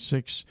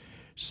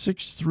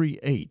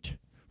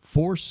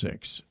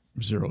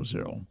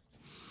 916-638-4600.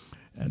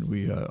 And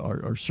we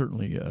are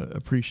certainly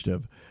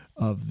appreciative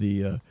of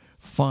the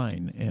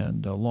fine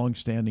and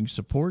long-standing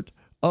support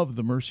of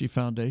the Mercy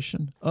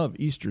Foundation, of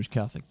Easter's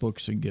Catholic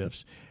Books and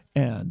Gifts,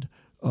 and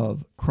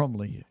of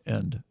Crumley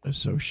and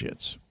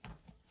Associates.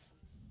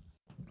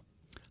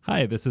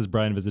 Hi, this is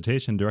Brian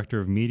Visitation, Director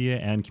of Media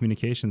and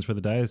Communications for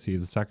the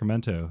Diocese of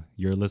Sacramento.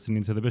 You're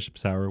listening to the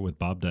Bishop's Hour with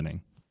Bob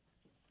Dunning.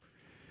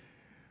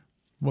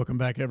 Welcome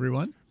back,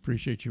 everyone.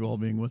 Appreciate you all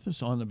being with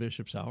us on the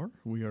Bishop's Hour.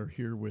 We are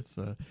here with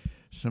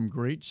some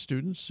great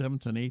students,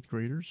 7th and 8th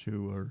graders,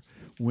 who are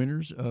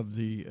winners of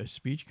the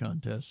speech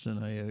contests,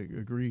 and I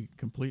agree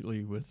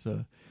completely with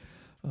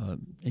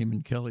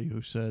Eamon Kelly,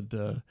 who said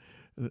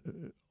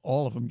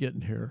all of them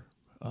getting here.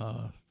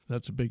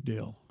 That's a big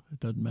deal. It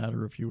doesn't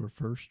matter if you were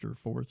first or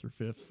fourth or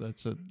fifth.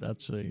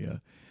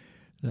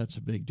 That's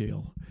a big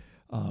deal.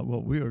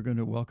 Well, we are going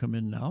to welcome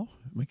in now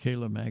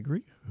Michaela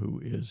Magri, who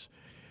is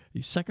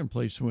the second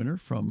place winner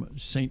from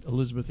St.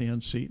 Elizabeth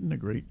Ann Seton, a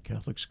great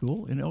Catholic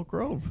school in Elk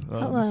Grove.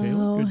 Hello.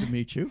 Michaela, good to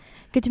meet you.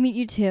 Good to meet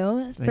you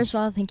too. Thanks. First of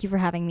all, thank you for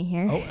having me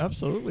here. Oh,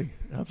 absolutely.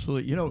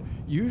 Absolutely. You know,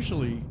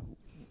 usually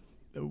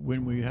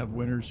when we have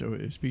winners of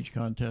a speech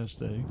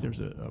contest, I think there's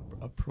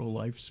a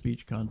pro-life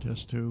speech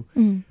contest too.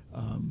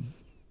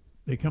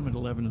 They come at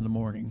 11 in the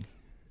morning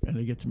and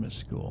they get to miss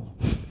school.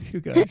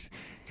 You guys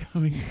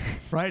coming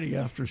Friday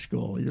after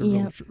school,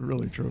 you're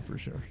really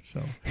troopers here.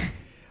 So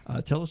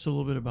tell us a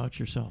little bit about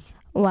yourself.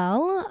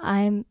 Well,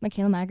 I'm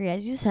Michaela Magri,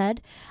 as you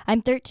said.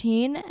 I'm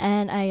 13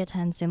 and I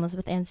attend St.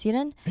 Elizabeth Ann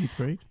Seton. 8th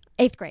grade?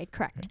 8th grade,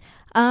 correct.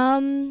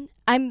 Okay.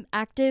 I'm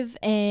active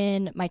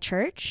in my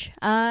church,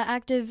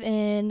 active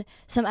in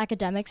some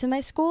academics in my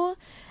school,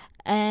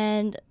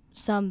 and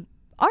some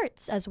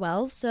arts as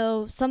well.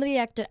 So some of the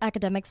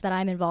academics that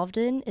I'm involved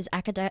in is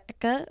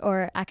Academica,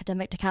 or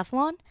Academic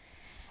Decathlon,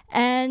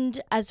 and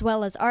as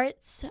well as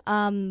arts.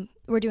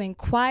 We're doing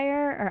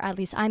choir, or at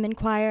least I'm in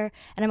choir,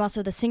 and I'm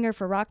also the singer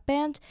for rock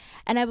band.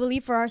 And I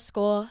believe for our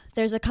school,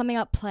 there's a coming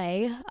up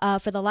play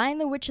for The Lion,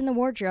 the Witch, and the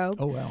Wardrobe.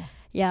 Oh, wow.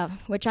 Yeah,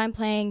 which I'm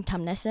playing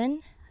Tumnus.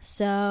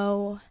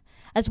 So,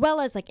 as well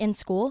as like in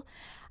school,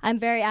 I'm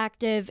very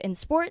active in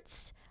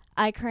sports.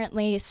 I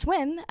currently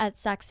swim at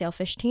Sac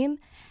Sailfish team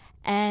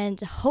and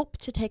hope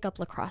to take up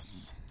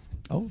lacrosse.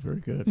 Oh, very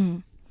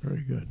good.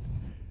 Very good.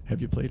 Have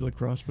you played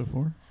lacrosse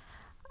before?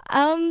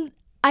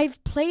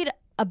 I've played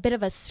a bit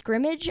of a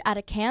scrimmage at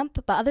a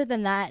camp, but other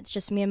than that, it's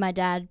just me and my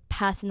dad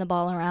passing the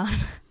ball around.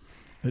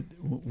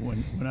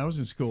 When I was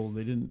in school,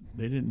 they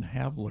didn't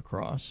have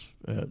lacrosse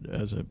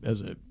as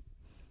a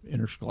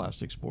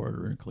interscholastic sport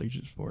or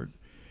intercollegiate sport,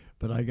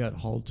 but I got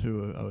hauled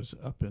to. I was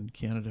up in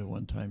Canada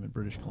one time in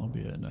British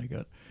Columbia, and I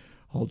got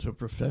hauled to a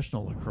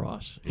professional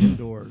lacrosse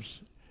indoors,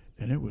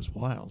 and it was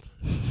wild.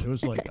 It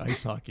was like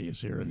ice hockey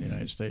is here in the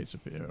United States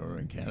or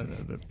in Canada.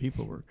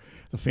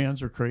 The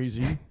fans are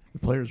crazy. The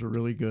players were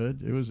really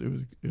good. It was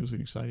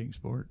an exciting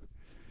sport.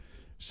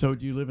 So,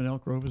 do you live in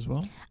Elk Grove as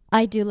well?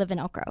 I do live in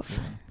Elk Grove.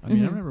 Yeah. I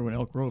mean, I remember when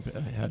Elk Grove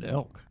had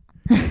elk.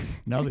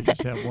 Now they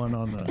just have one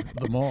on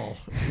the mall,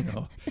 you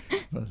know.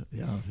 But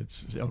yeah,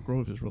 Elk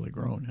Grove has really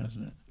grown,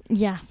 hasn't it?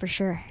 Yeah, for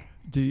sure.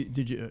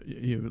 Did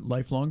you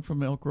lifelong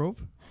from Elk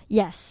Grove?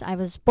 Yes, I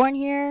was born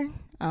here,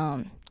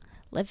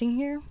 living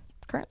here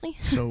currently.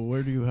 So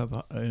where do you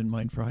have in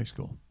mind for high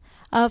school?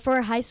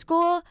 For high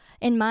school,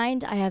 in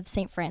mind, I have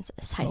St.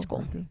 Francis High School.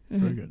 Very good.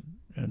 Very good.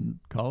 And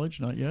college,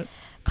 not yet?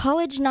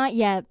 College, not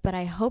yet, but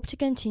I hope to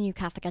continue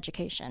Catholic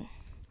education.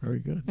 Very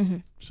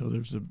good. So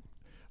there's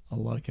a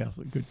lot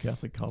of good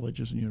Catholic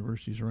colleges and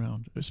universities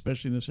around,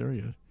 especially in this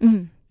area.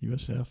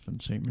 USF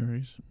and St.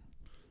 Mary's,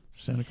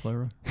 Santa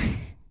Clara,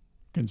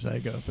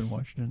 Gonzaga up in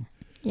Washington.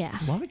 Yeah.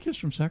 A lot of kids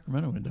from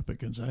Sacramento end up at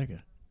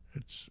Gonzaga.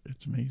 It's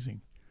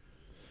amazing.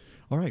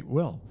 All right.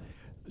 Well,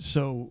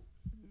 so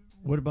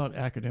what about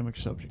academic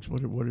subjects?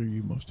 What are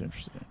you most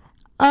interested in?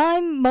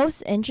 I'm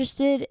most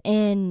interested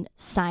in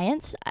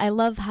science. I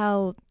love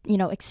how,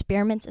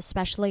 experiments,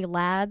 especially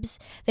labs,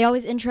 they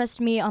always interest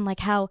me on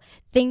like how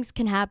things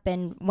can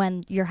happen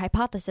when your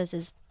hypothesis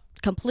is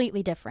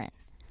completely different.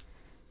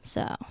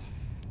 So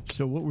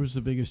what was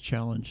the biggest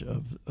challenge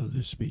of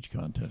this speech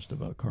contest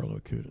about Carlo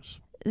Acutis?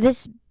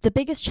 The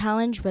biggest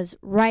challenge was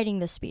writing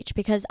the speech,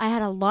 because I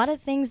had a lot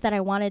of things that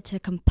I wanted to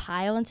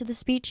compile into the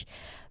speech,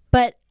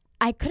 but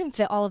I couldn't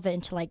fit all of it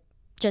into like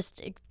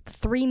just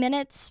 3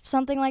 minutes,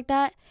 something like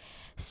that.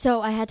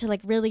 So I had to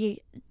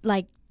really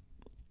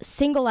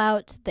single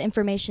out the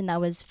information that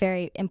was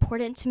very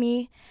important to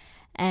me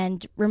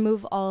and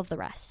remove all of the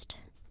rest.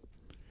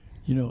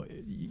 You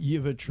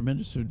have a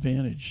tremendous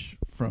advantage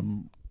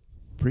from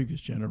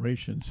previous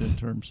generations in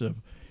terms of,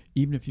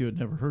 even if you had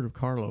never heard of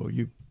Carlo,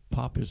 you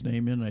pop his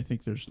name in. I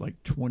think there's like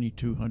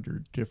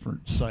 2,200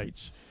 different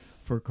sites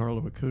for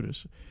Carlo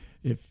Acutis.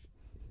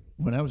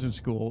 When I was in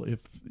school, if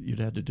you'd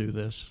had to do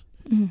this,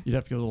 you'd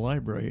have to go to the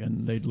library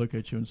and they'd look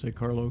at you and say,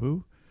 Carlo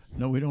who?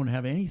 No, we don't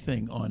have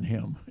anything on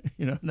him.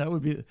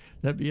 That'd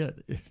be it.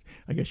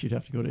 I guess you'd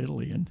have to go to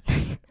Italy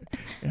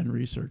and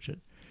research it.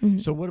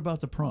 So what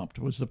about the prompt?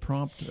 Was the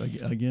prompt,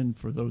 again,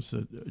 for those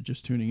that are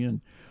just tuning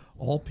in,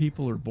 all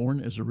people are born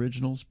as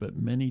originals, but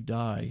many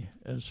die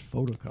as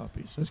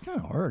photocopies? That's kind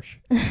of harsh.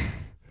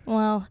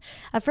 Well,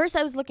 at first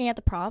I was looking at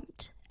the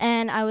prompt,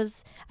 and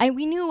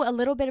we knew a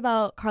little bit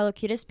about Carlo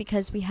Acutis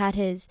because we had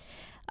his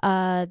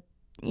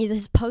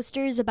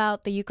posters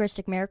about the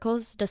Eucharistic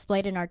miracles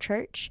displayed in our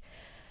church.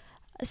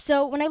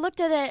 So when I looked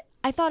at it,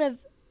 I thought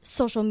of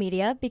social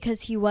media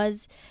because he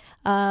was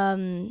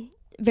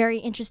very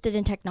interested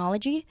in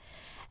technology.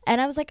 And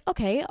I was like,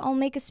 okay, I'll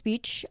make a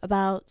speech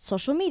about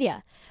social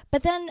media.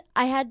 But then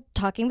I had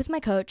talking with my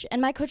coach,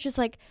 and my coach was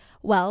like,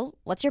 well,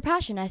 what's your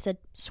passion? I said,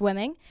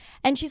 swimming.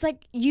 And she's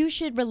like, you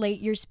should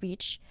relate your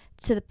speech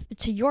to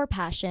your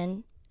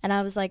passion. And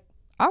I was like,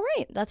 all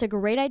right, that's a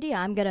great idea.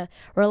 I'm going to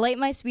relate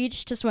my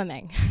speech to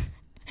swimming.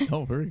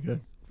 Oh, very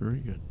good. Very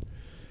good.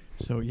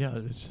 So, yeah,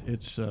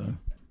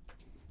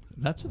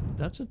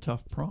 that's a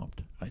tough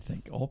prompt. I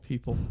think all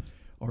people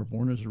are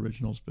born as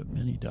originals, but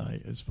many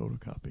die as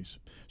photocopies.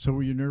 So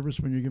were you nervous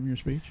when you were giving your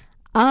speech?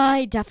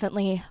 I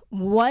definitely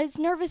was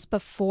nervous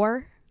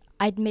before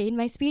I'd made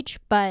my speech,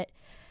 but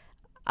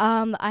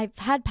I've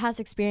had past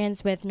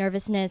experience with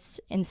nervousness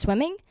in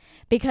swimming,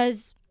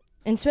 because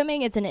in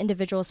swimming it's an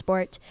individual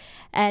sport,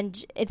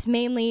 and it's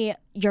mainly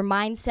your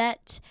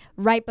mindset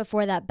right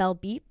before that bell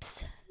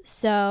beeps.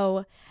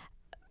 So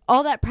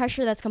all that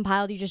pressure that's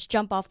compiled, you just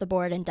jump off the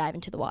board and dive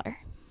into the water.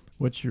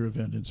 What's your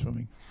event in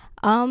swimming?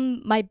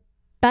 My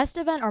best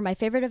event, or my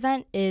favorite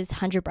event, is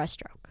 100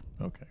 breaststroke.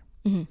 Okay.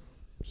 Mm-hmm.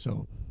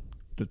 So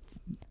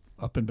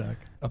up and back,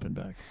 up and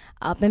back.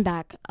 Up and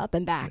back, up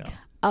and back, Yeah.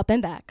 up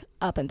and back,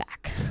 up and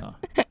back.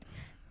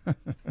 Yeah.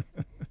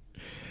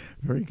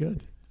 Very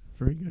good.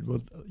 Very good.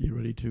 Well, you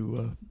ready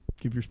to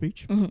give your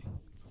speech? Mm-hmm.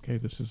 Okay,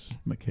 this is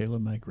Michaela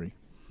Magri.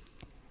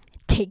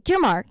 Take your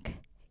mark,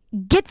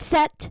 get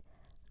set,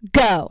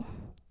 go.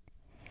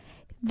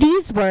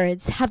 These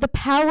words have the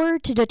power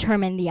to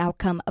determine the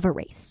outcome of a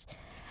race,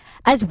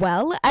 as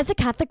well as a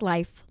Catholic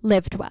life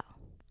lived well.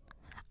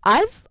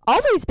 I've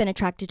always been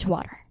attracted to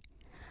water.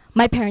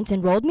 My parents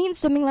enrolled me in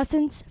swimming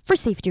lessons for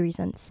safety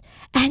reasons,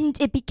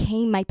 and it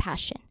became my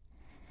passion.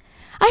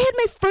 I had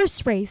my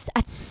first race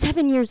at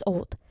 7 years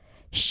old.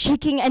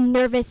 Shaking and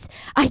nervous,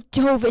 I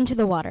dove into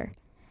the water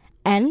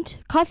and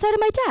caught sight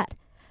of my dad,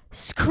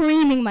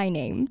 screaming my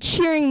name,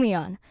 cheering me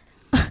on.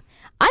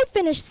 I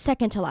finished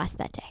second to last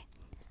that day,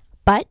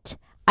 but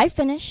I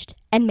finished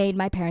and made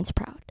my parents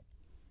proud.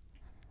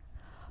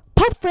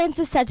 Pope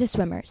Francis said to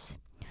swimmers,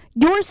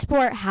 "Your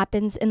sport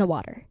happens in the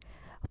water,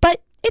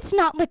 but it's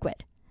not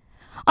liquid.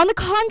 On the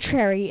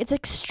contrary, it's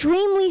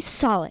extremely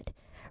solid,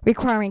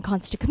 requiring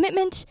constant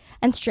commitment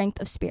and strength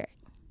of spirit."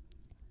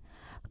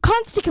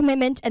 Constant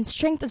commitment and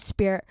strength of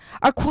spirit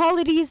are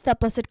qualities that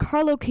Blessed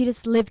Carlo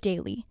Acutis lived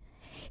daily.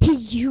 He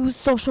used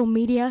social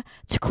media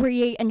to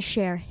create and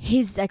share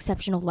his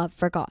exceptional love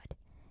for God.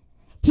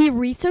 He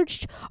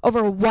researched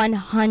over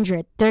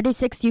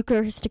 136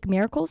 Eucharistic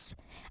miracles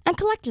and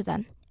collected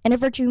them in a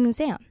virtue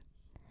museum.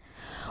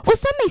 While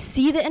some may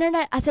see the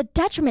internet as a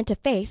detriment to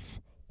faith,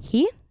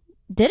 he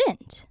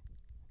didn't.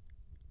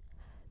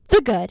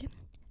 The good,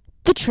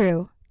 the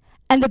true,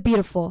 and the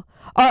beautiful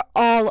are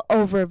all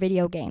over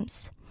video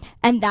games.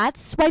 And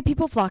that's why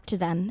people flock to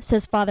them,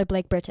 says Father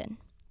Blake Britton.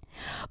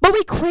 But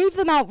we crave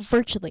them out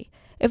virtually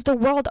if the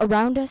world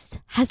around us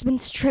has been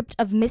stripped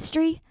of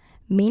mystery,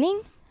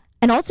 meaning,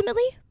 and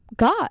ultimately,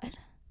 God.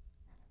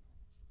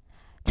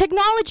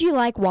 Technology,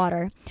 like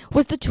water,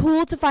 was the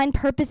tool to find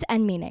purpose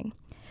and meaning.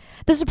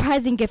 The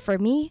surprising gift for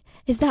me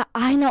is that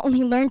I not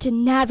only learned to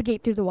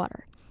navigate through the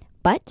water,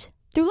 but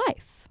through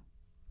life.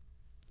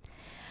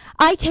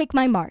 I take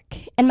my mark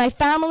in my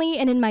family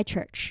and in my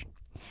church.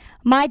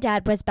 My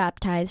dad was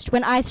baptized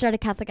when I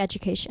started Catholic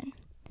education.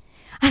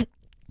 I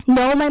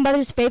know my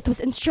mother's faith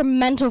was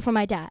instrumental for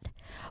my dad,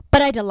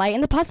 but I delight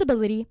in the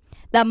possibility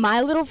that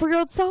my little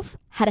 4-year-old self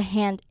had a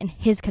hand in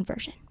his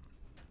conversion.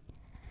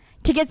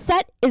 To get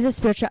set is a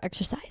spiritual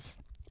exercise.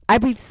 I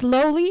breathe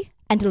slowly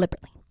and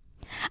deliberately,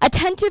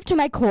 attentive to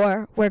my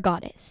core where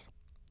God is.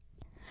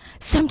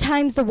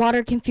 Sometimes the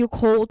water can feel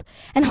cold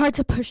and hard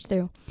to push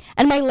through,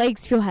 and my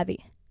legs feel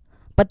heavy.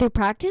 But through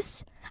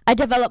practice, I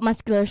develop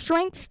muscular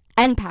strength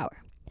and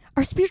power.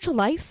 Our spiritual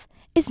life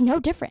is no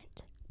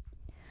different.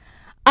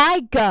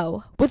 I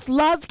go with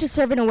love to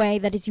serve in a way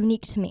that is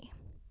unique to me.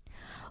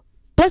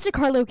 Blessed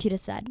Carlo Acutis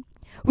said,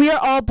 "We are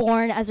all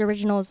born as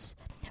originals,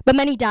 but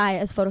many die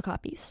as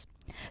photocopies."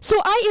 So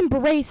I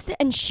embrace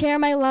and share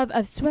my love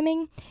of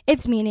swimming,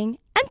 its meaning,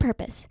 and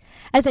purpose,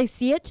 as I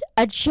see it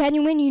a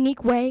genuine,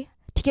 unique way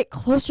to get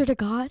closer to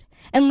God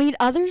and lead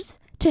others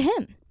to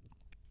Him.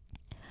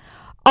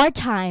 Our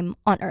time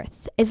on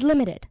earth is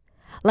limited,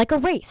 like a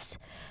race.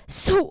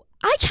 So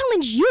I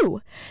challenge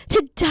you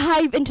to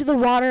dive into the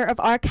water of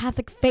our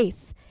Catholic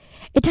faith.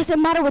 It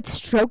doesn't matter what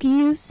stroke you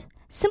use,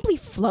 simply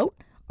float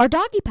or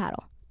doggy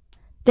paddle.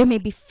 There may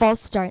be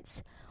false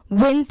starts,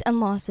 wins and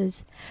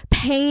losses,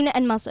 pain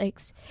and muscle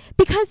aches,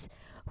 because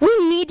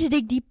we need to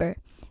dig deeper,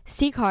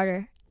 seek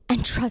harder,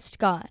 and trust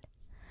God.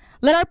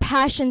 Let our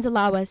passions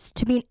allow us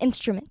to be an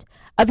instrument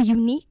of a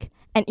unique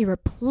and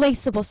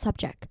irreplaceable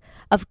subject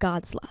of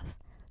God's love.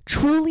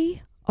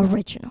 Truly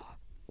original.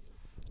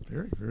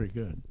 Very, very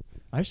good.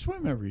 I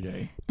swim every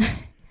day,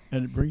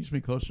 and it brings me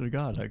closer to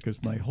God,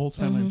 because my whole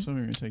time I'm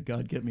swimming, I say,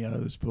 "God, get me out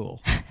of this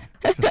pool."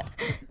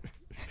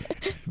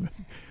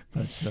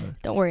 But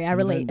don't worry, I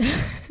relate.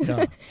 Then,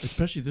 yeah,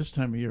 especially this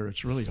time of year,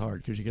 it's really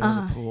hard because you get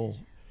out of the pool.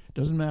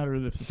 Doesn't matter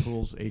if the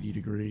pool's 80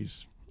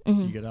 degrees.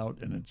 You get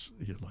out and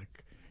you're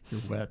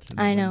wet. And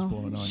I the know, wind's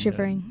blowing on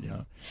shivering.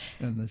 You,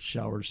 and the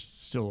shower's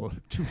still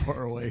too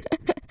far away.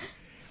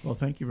 Well,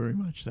 thank you very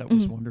much. That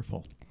was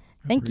wonderful.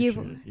 Thank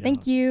you. Yeah.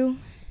 Thank you.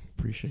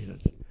 Appreciate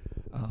it.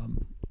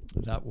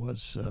 That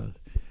was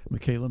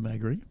Michaela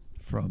Magri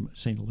from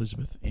St.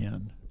 Elizabeth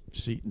Ann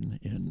Seton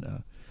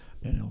in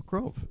Elk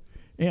Grove.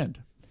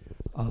 And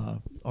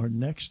our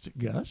next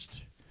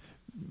guest,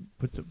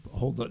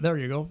 there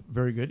you go,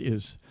 very good,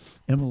 is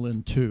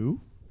Emmeline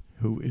Tu,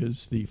 who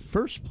is the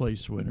first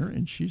place winner,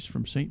 and she's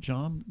from St.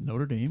 John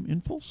Notre Dame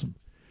in Folsom.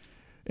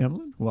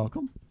 Emmeline,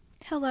 welcome.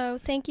 Hello.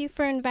 Thank you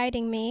for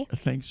inviting me.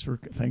 Thanks for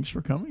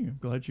coming. I'm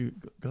glad you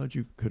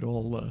could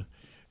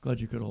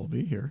all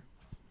be here.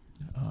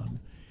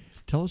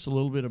 Tell us a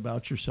little bit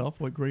about yourself.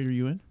 What grade are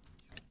you in?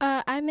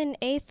 I'm in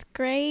 8th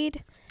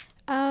grade.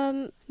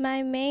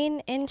 My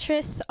main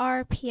interests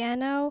are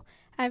piano.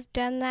 I've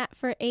done that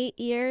for 8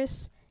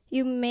 years.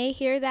 You may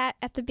hear that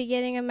at the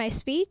beginning of my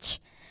speech.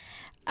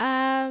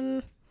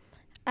 I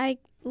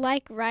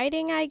like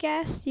writing, I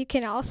guess. You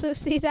can also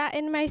see that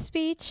in my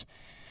speech.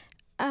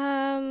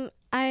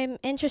 I'm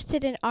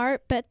interested in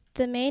art, but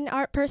the main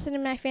art person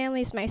in my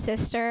family is my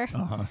sister.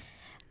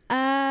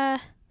 I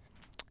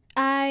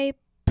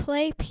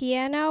play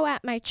piano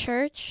at my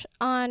church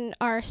on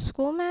our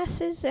school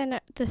masses and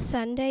the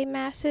Sunday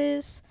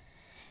masses.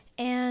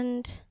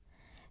 And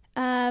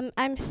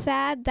I'm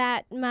sad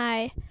that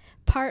my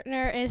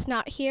partner is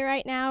not here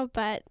right now,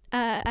 but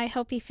I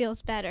hope he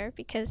feels better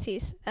because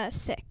he's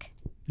sick.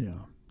 Yeah,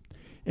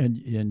 and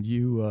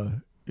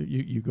you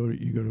go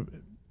to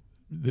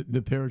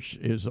the parish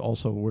is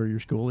also where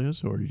your school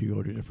is, or do you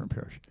go to a different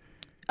parish?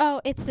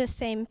 Oh, it's the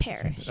same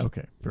parish.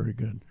 Okay, very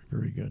good,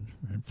 very good.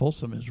 And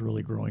Folsom is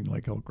really growing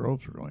like Elk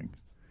Grove's growing.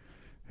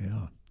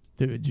 Yeah.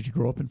 Did you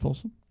grow up in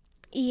Folsom?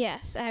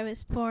 Yes, I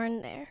was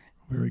born there.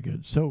 Very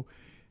good. So,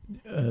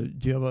 do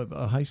you have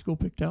a high school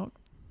picked out?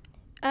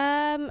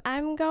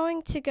 I'm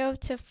going to go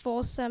to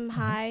Folsom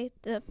High,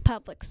 the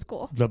public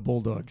school. The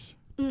Bulldogs.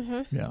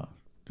 Mm-hmm. Yeah,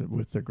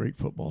 with the great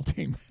football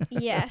team.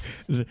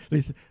 Yes. At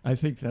least I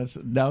think that's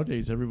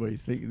nowadays everybody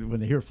when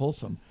they hear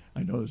Folsom.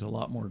 I know there's a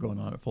lot more going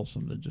on at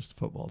Folsom than just the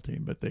football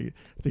team, but they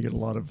get a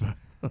lot of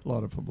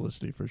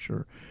publicity for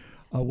sure.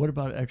 What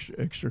about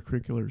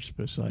extracurriculars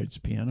besides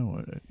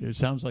piano? It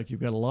sounds like you've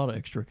got a lot of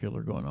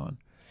extracurricular going on.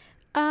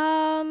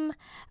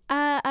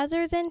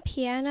 Other than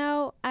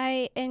piano,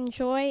 I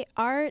enjoy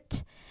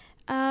art.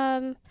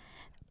 I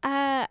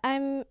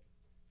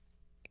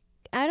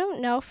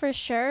don't know for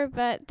sure,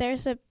 but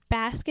there's a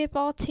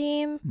basketball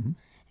team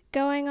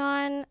going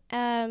on.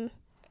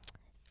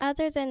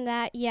 Other than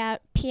that, yeah,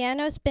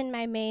 piano's been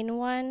my main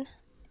one,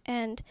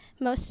 and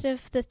most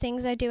of the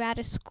things I do out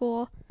of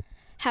school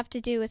have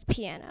to do with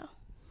piano.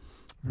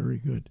 Very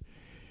good.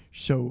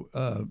 So,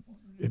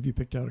 have you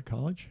picked out a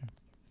college?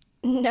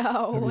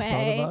 No Have way. you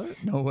thought about it?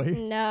 No way.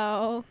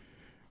 No.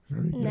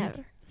 Very good.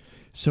 Never.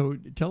 So,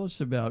 tell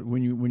us about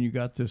when you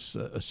got this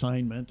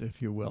assignment,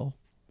 if you will.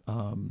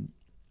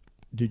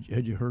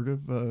 Had you heard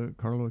of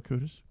Carlo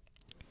Acutis?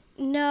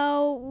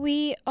 No,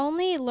 we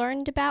only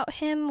learned about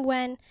him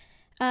when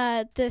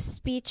the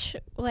speech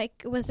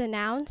was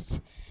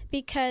announced,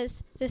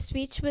 because the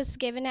speech was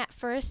given at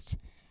first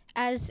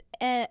as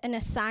an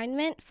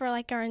assignment for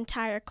our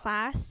entire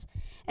class,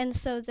 and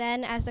so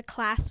then as a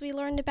class we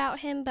learned about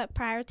him, but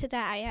prior to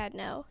that I had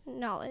no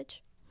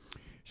knowledge.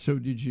 So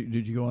did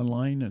you go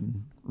online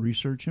and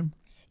research him?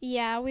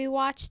 Yeah, we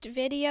watched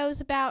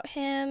videos about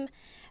him,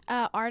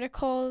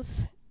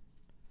 articles,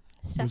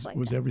 stuff like that.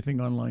 Was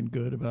everything online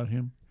good about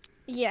him?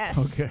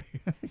 Yes. Okay.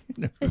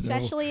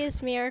 Especially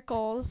his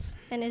miracles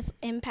and his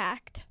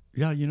impact.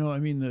 Yeah,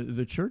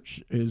 the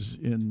church is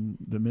in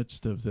the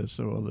midst of this,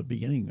 the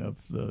beginning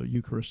of the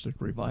Eucharistic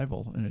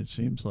revival, and it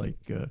seems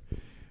like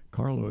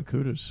Carlo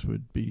Acutis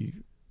would be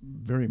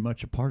very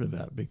much a part of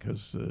that,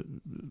 because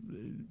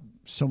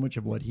so much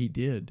of what he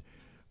did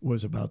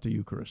was about the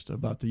Eucharist,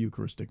 about the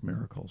Eucharistic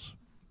miracles.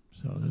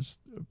 So that's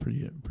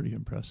pretty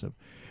impressive.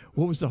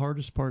 What was the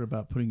hardest part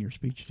about putting your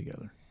speech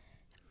together?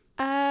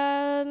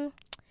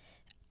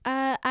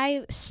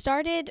 I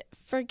started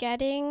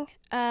forgetting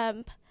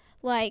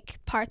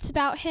parts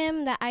about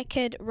him that I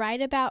could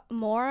write about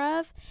more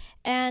of,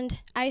 and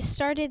I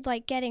started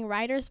getting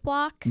writer's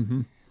block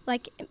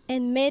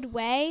in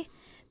midway.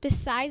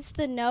 Besides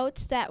the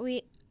notes that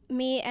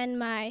me and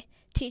my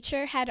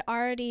teacher had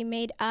already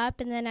made up,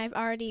 and then I've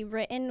already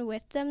written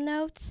with them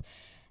notes,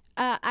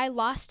 I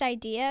lost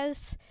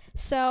ideas.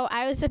 So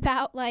I was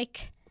about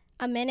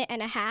a minute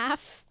and a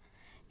half,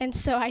 and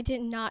so I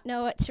did not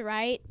know what to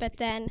write. But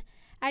then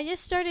I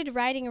just started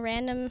writing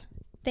random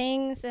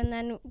things, and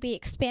then we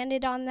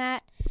expanded on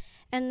that,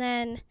 and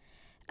then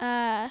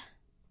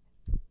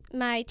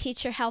my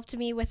teacher helped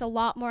me with a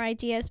lot more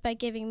ideas by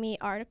giving me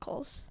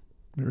articles.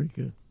 Very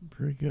good,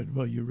 very good.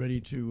 Well, you ready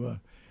to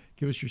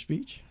give us your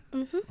speech?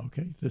 Mm-hmm.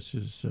 Okay, this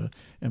is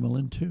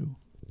Emmeline 2.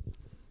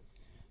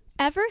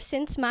 Ever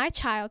since my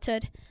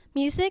childhood,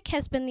 music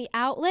has been the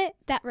outlet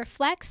that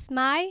reflects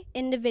my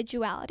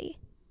individuality.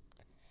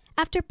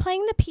 After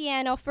playing the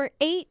piano for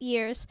 8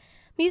 years,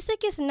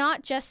 music is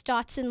not just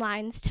dots and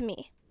lines to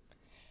me.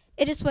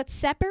 It is what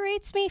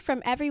separates me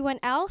from everyone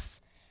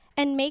else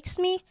and makes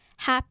me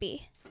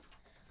happy.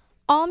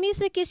 All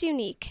music is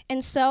unique,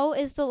 and so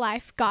is the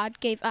life God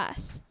gave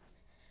us.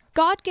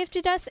 God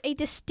gifted us a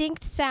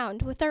distinct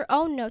sound with our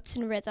own notes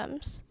and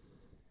rhythms.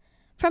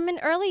 From an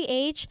early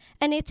age,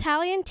 an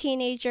Italian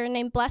teenager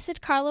named Blessed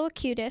Carlo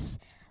Acutis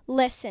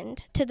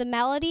listened to the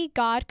melody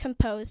God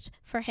composed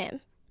for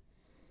him.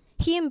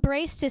 He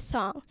embraced his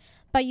song,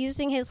 by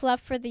using his love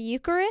for the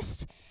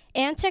Eucharist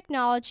and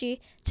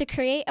technology to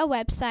create a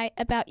website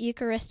about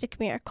Eucharistic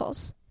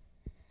miracles.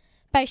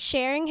 By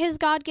sharing his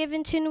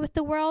God-given tune with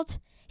the world,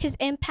 his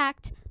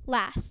impact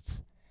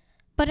lasts.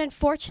 But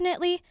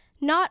unfortunately,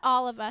 not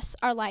all of us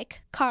are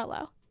like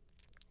Carlo.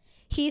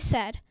 He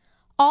said,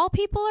 "All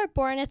people are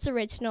born as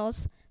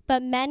originals,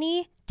 but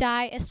many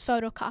die as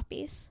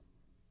photocopies."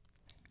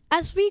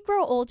 As we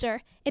grow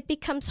older, it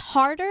becomes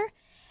harder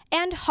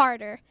and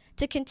harder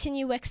to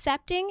continue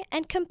accepting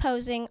and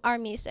composing our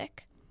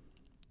music.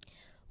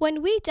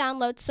 When we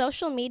download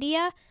social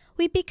media,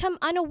 we become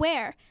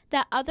unaware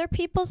that other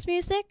people's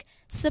music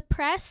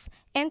suppress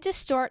and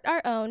distort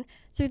our own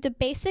through the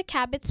basic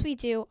habits we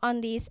do on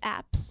these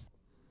apps.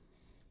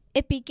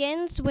 It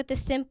begins with a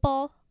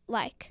simple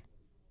like.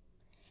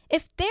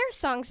 If their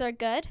songs are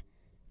good,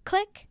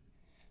 click,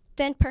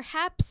 then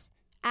perhaps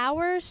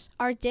ours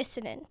are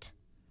dissonant.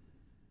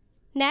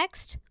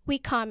 Next, we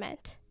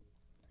comment.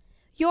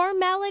 Your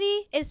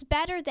melody is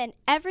better than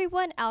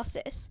everyone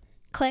else's.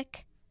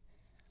 Click.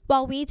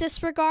 While we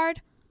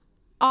disregard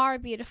our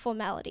beautiful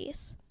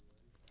melodies.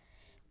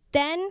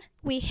 Then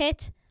we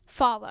hit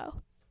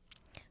follow,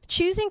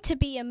 choosing to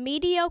be a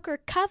mediocre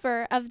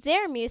cover of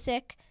their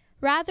music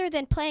rather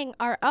than playing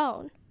our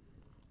own.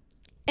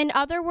 In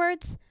other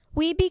words,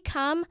 we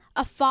become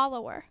a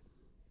follower.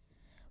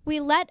 We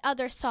let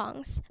other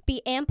songs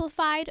be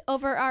amplified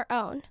over our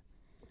own.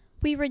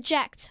 We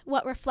reject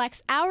what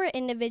reflects our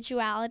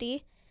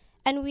individuality,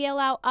 and we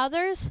allow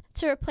others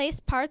to replace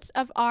parts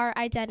of our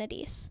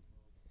identities.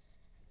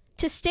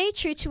 To stay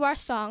true to our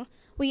song,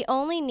 we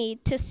only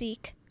need to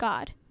seek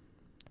God.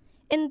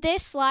 In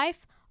this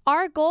life,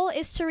 our goal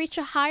is to reach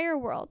a higher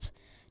world,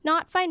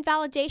 not find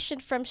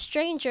validation from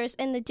strangers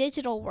in the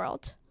digital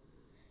world.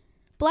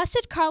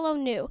 Blessed Carlo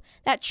knew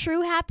that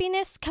true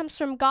happiness comes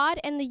from God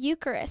and the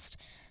Eucharist,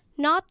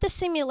 not the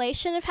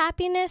simulation of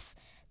happiness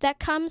that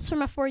comes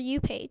from a For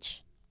You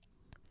page.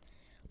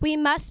 We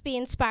must be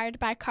inspired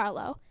by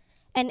Carlo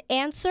and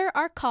answer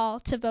our call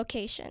to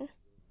vocation.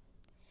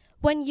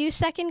 When you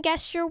second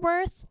guess your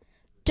worth,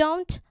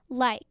 don't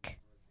like.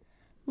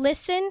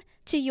 Listen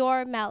to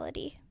your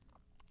melody.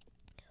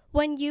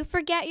 When you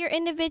forget your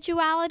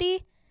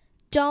individuality,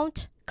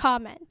 don't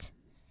comment.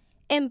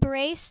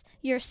 Embrace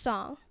your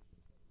song.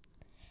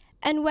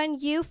 And when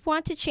you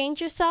want to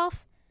change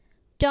yourself,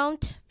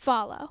 don't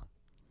follow.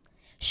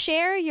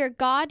 Share your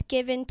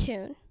God-given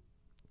tune.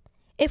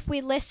 If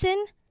we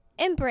listen,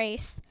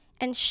 embrace,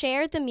 and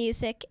share the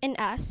music in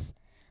us,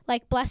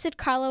 like Blessed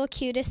Carlo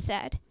Acutis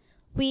said,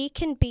 we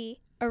can be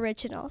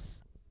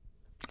originals.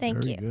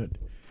 Thank you. Very good.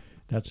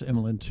 That's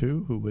Emmeline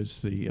Tu, who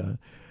was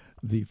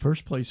the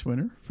first place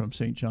winner from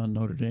St. John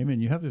Notre Dame.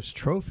 And you have this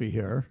trophy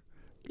here.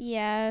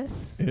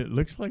 Yes. It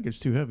looks like it's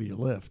too heavy to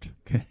lift.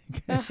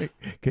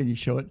 Can you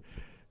show it?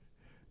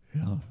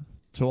 Yeah.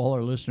 So all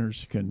our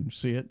listeners can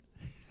see it.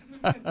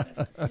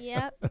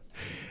 Yep.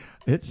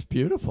 It's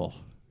beautiful.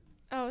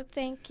 Oh,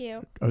 thank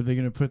you. Are they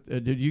going to put?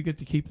 Did you get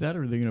to keep that,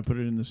 or are they going to put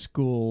it in the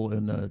school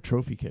in the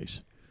trophy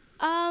case?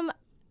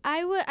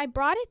 I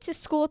brought it to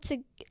school to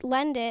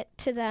lend it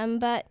to them,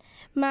 but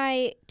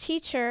my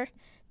teacher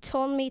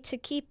told me to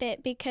keep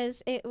it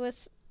because it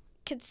was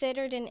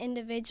considered an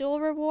individual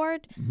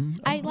reward. Mm-hmm.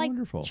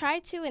 I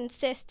tried to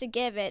insist to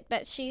give it,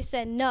 but she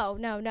said no.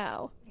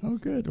 Oh,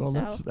 good. Well,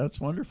 that's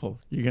wonderful.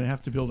 You're going to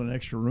have to build an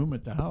extra room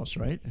at the house,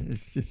 right?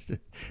 It's just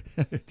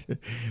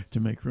to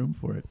make room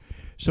for it.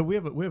 So we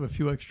have a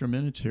few extra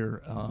minutes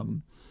here.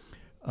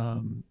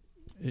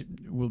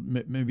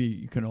 Maybe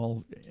you can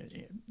all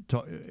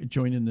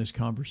join in this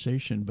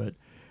conversation. But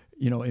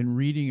in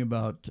reading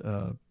about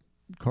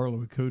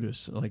Carlo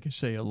Acutis, like I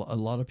say, a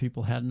lot of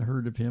people hadn't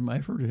heard of him.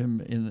 I've heard of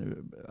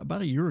him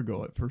about a year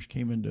ago. It first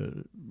came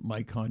into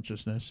my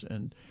consciousness,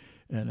 and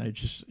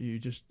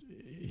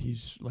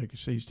he's like I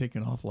say, he's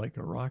taken off like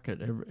a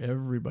rocket.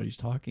 Everybody's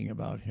talking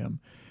about him.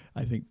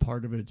 I think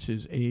part of it's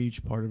his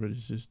age, part of it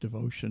is his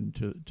devotion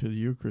to the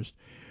Eucharist.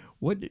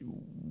 What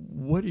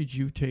did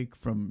you take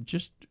from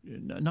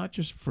not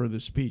just for the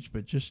speech,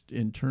 but just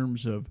in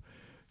terms of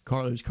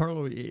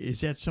Carlo? Is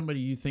that somebody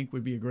you think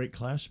would be a great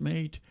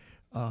classmate?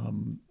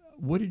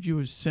 What did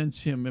you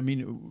sense him? I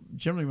mean,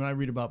 generally when I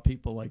read about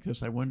people like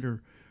this, I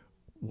wonder,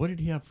 what did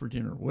he have for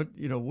dinner? What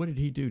did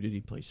he do? Did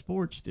he play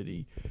sports? Did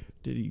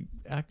he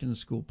act in the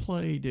school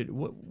play?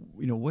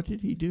 What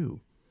did he do?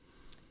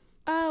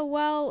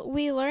 Well,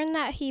 we learned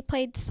that he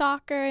played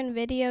soccer and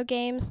video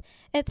games.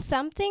 It's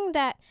something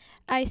that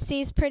I see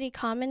is pretty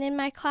common in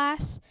my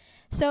class.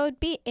 So it'd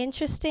be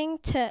interesting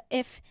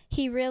if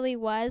he really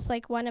was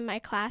like one of my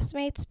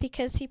classmates,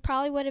 because he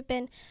probably would have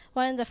been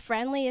one of the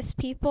friendliest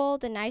people,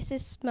 the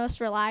nicest,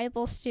 most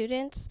reliable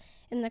students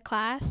in the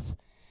class.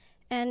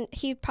 And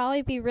he'd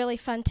probably be really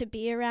fun to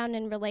be around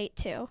and relate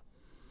to.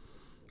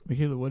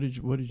 Michaela, what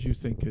did you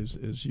think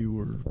as you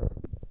were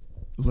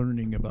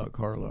learning about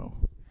Carlo?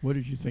 What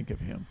did you think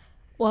of him?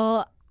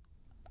 Well,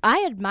 I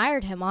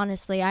admired him,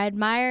 honestly. I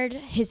admired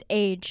his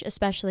age,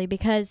 especially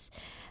because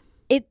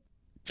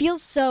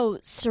feels so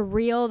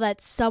surreal that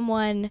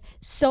someone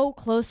so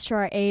close to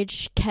our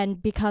age can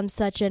become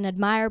such an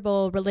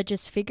admirable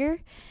religious figure.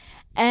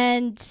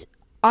 And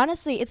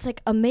honestly, it's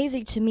like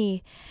amazing to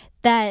me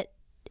that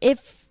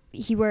if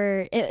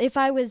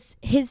I was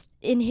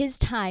in his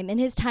time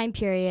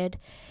period,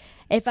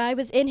 if I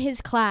was in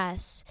his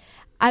class,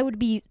 I would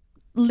be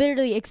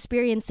literally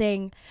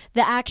experiencing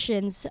the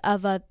actions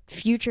of a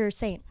future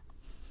saint.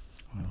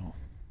 Wow.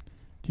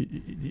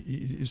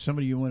 Is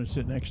somebody you want to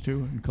sit next to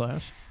in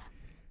class?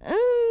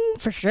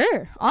 For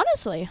sure.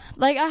 Honestly,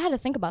 like I had to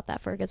think about that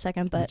for a good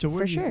second, but so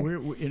for sure.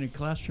 Where in a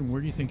classroom,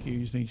 where do you think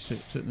he's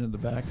sitting in the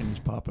back and he's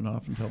popping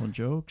off and telling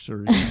jokes,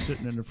 or is he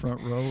sitting in the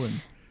front row?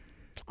 And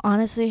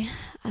honestly,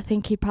 I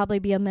think he'd probably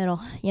be a middle.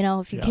 You know,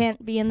 if you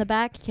can't be in the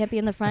back, you can't be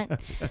in the front.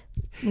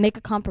 Make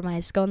a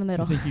compromise. Go in the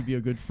middle. You think he'd be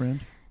a good friend?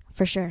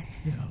 For sure.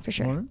 Yeah, for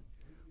sure. Lauren,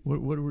 what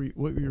were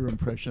your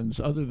impressions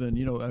other than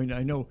I mean,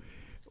 I know.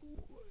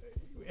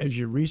 As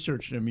you're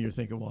researching him, you're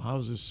thinking, well,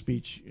 how's this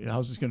going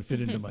to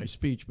fit into my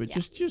speech? But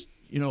just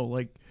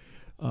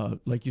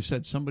like you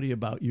said, somebody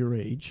about your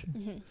age.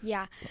 Mm-hmm.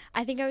 Yeah.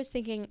 I think I was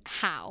thinking,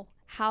 how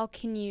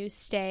can you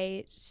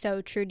stay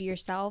so true to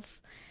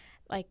yourself?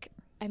 Like,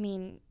 I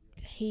mean,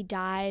 he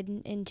died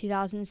in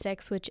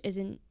 2006, which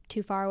isn't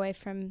too far away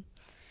from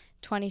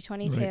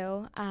 2022.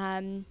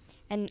 Right.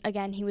 And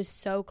again, he was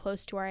so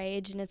close to our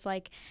age, and it's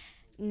like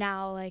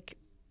now, like,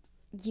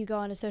 you go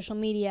onto social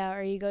media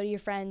or you go to your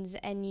friends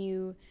and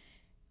you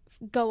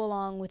go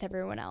along with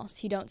everyone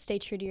else. You don't stay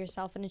true to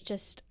yourself, and it's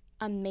just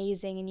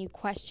amazing, and you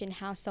question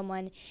how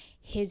someone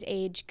his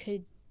age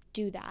could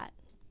do that.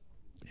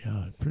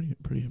 Yeah,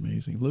 pretty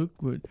amazing. Luke,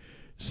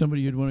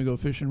 somebody you'd want to go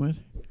fishing with?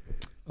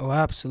 Oh,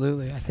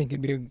 absolutely. I think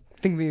it'd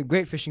be a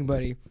great fishing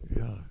buddy.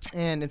 Yeah.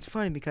 And it's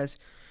funny because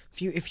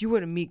if you were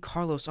to meet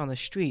Carlos on the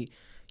street,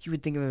 you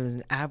would think of him as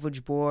an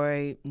average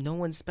boy, no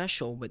one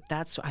special. But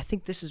I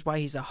think this is why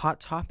he's a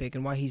hot topic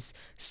and why he's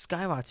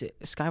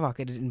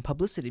skyrocketed in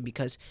publicity,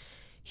 because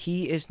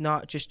he is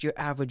not just your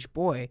average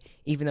boy,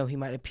 even though he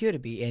might appear to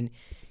be. And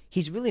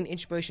he's really an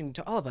inspiration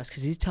to all of us,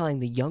 because he's telling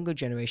the younger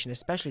generation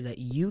especially that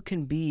you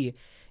can be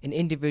an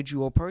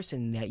individual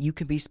person, that you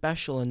can be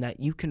special, and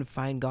that you can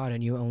find God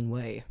in your own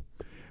way.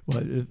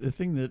 Well, the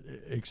thing that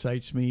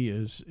excites me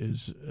is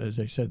as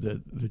I said,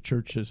 that the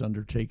church has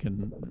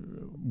undertaken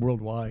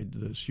worldwide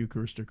this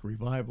Eucharistic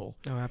revival.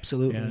 Oh,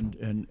 absolutely.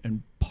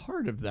 And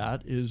part of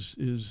that is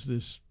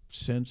this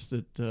sense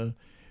that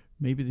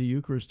maybe the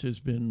Eucharist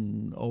has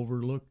been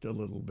overlooked a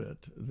little bit.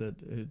 That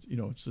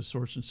it's the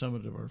source and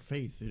summit of our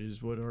faith. It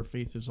is what our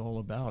faith is all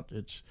about.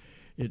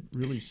 It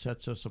really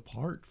sets us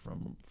apart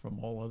from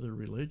all other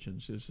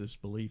religions. Is this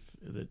belief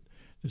that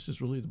this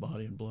is really the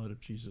body and blood of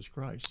Jesus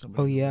Christ.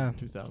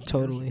 2,000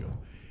 totally. years ago.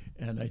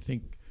 And I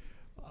think,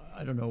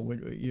 I don't know,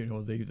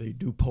 when they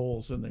do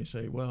polls and they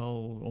say,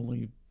 well,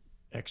 only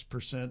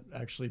X%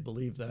 actually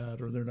believe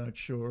that, or they're not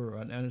sure.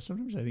 And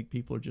sometimes I think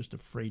people are just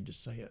afraid to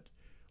say it,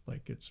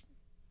 like it's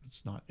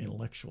not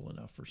intellectual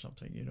enough or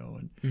something,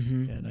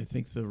 And I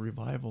think the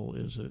revival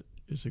is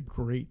a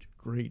great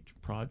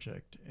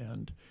project,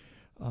 and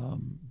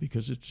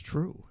because it's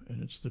true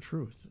and it's the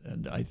truth.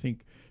 And I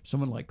think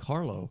someone like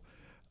Carlo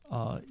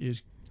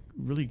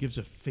really gives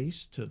a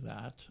face to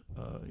that.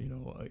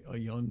 A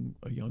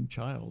young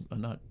child,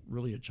 not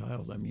really a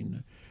child. I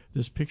mean,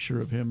 this picture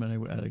of him,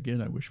 and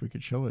again, I wish we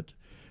could show it,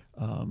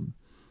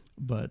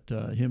 but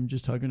him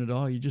just hugging a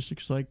doll, he just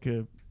looks like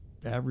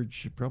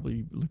average.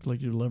 Probably looked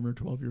like you're 11 or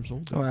 12 years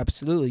old. Oh,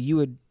 absolutely. You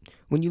would,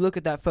 when you look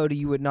at that photo,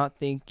 you would not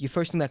think, your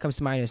first thing that comes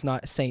to mind is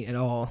not a saint at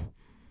all.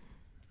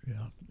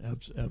 Yeah,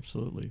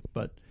 absolutely.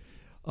 But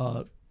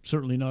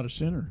certainly not a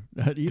sinner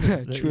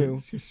either. True.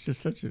 It's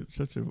just such a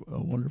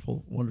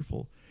wonderful,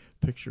 wonderful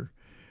picture.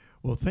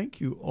 Well,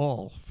 thank you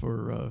all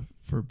for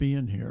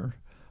being here.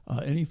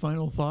 Any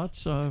final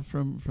thoughts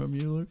from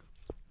you, Luke?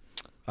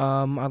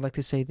 I'd like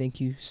to say thank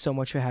you so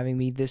much for having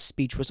me. This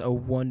speech was a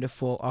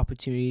wonderful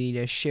opportunity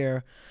to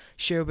share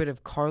a bit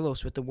of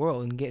Carlos with the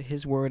world and get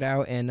his word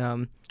out. And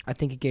I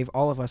think it gave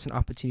all of us an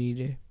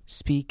opportunity to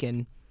speak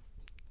and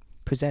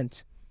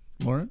present.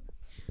 Lauren?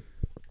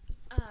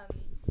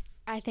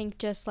 I think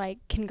just like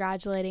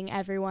congratulating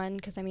everyone,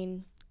 because I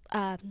mean,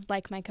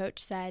 like my coach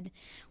said,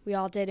 we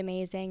all did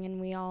amazing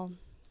and we all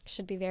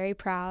should be very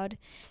proud,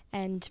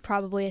 and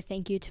probably a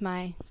thank you to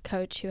my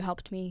coach who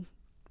helped me.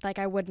 Like,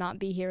 I would not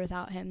be here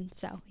without him.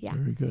 So yeah.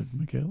 Very good.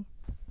 Michaela?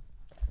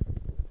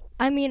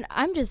 I mean,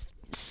 I'm just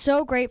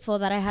so grateful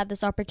that I had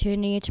this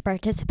opportunity to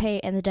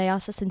participate in the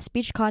diocesan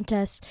speech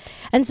contest,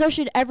 and so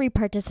should every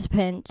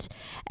participant.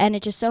 And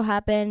it just so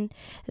happened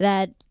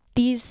that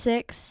these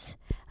 6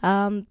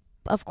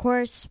 of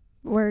course,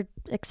 were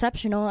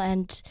exceptional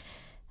and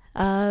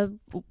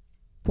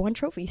won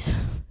trophies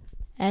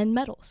and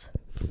medals.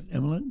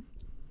 Emmeline?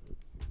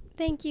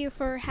 Thank you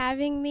for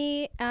having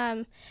me.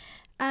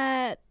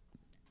 I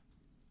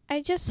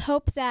just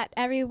hope that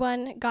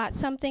everyone got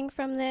something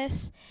from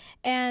this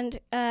and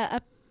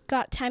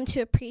got time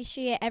to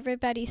appreciate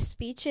everybody's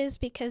speeches,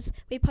 because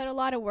we put a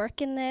lot of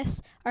work in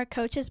this. Our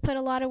coaches put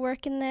a lot of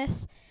work in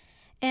this.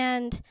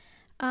 And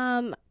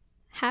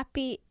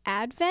happy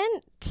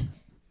Advent.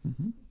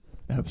 Mm-hmm.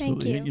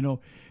 Absolutely. Thank you. You know,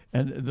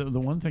 and the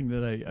one thing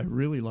that I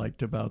really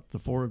liked about the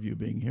four of you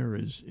being here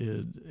is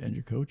and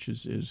your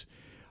coaches is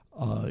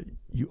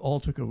you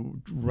all took a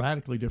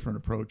radically different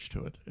approach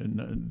to it,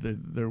 and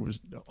there was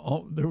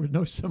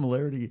no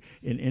similarity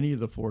in any of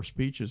the four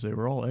speeches. They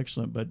were all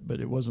excellent,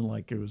 but it wasn't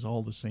like it was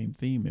all the same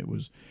theme. It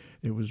was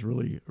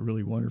really,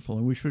 really wonderful.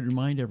 And we should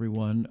remind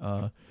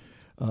everyone,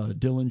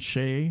 Dylan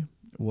Shea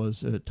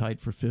was tied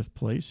for 5th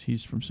place.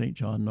 He's from St.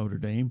 John, Notre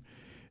Dame.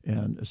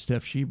 And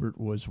Steph Schubert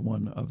was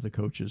one of the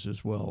coaches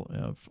as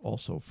well,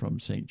 also from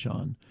St.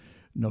 John,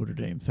 Notre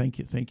Dame.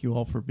 Thank you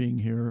all for being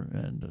here,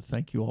 and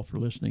thank you all for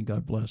listening.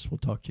 God bless. We'll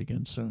talk to you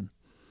again soon.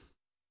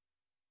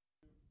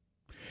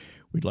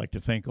 We'd like to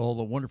thank all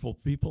the wonderful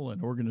people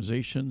and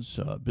organizations,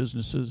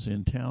 businesses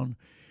in town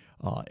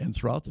and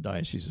throughout the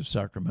Diocese of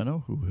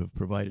Sacramento who have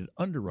provided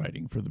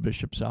underwriting for the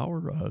Bishop's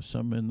Hour,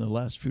 some in the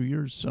last few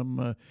years, some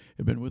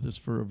have been with us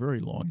for a very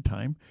long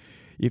time.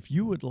 If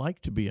you would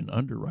like to be an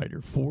underwriter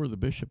for the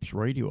Bishop's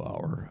Radio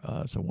Hour,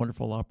 it's a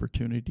wonderful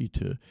opportunity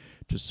to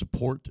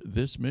support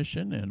this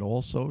mission and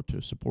also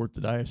to support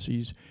the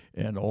diocese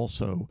and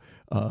also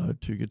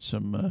to get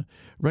some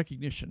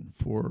recognition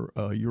for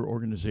your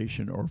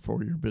organization or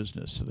for your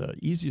business. The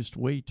easiest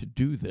way to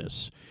do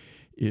this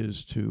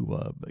is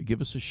to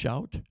give us a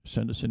shout,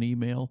 send us an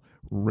email,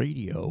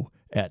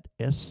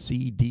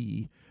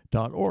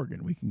 radio@scd.org,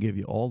 and we can give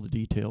you all the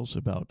details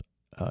about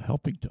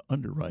helping to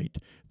underwrite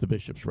the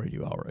Bishop's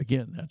Radio Hour.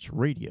 Again, that's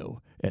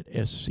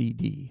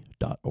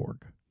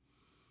radio@scd.org.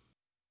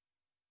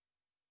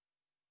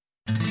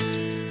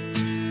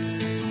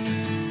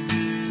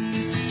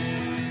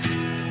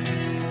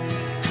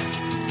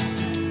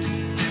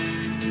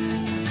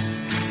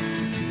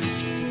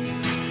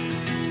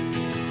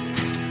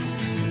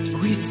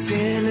 We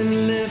stand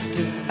and lift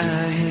up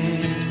our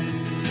hands,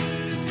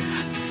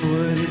 for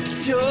the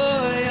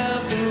joy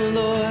of the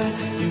Lord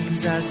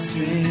is our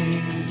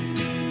strength.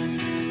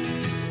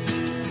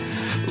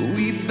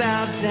 We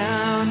bow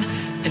down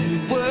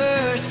and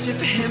worship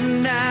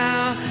Him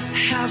now.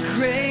 How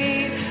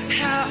great,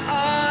 how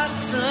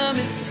awesome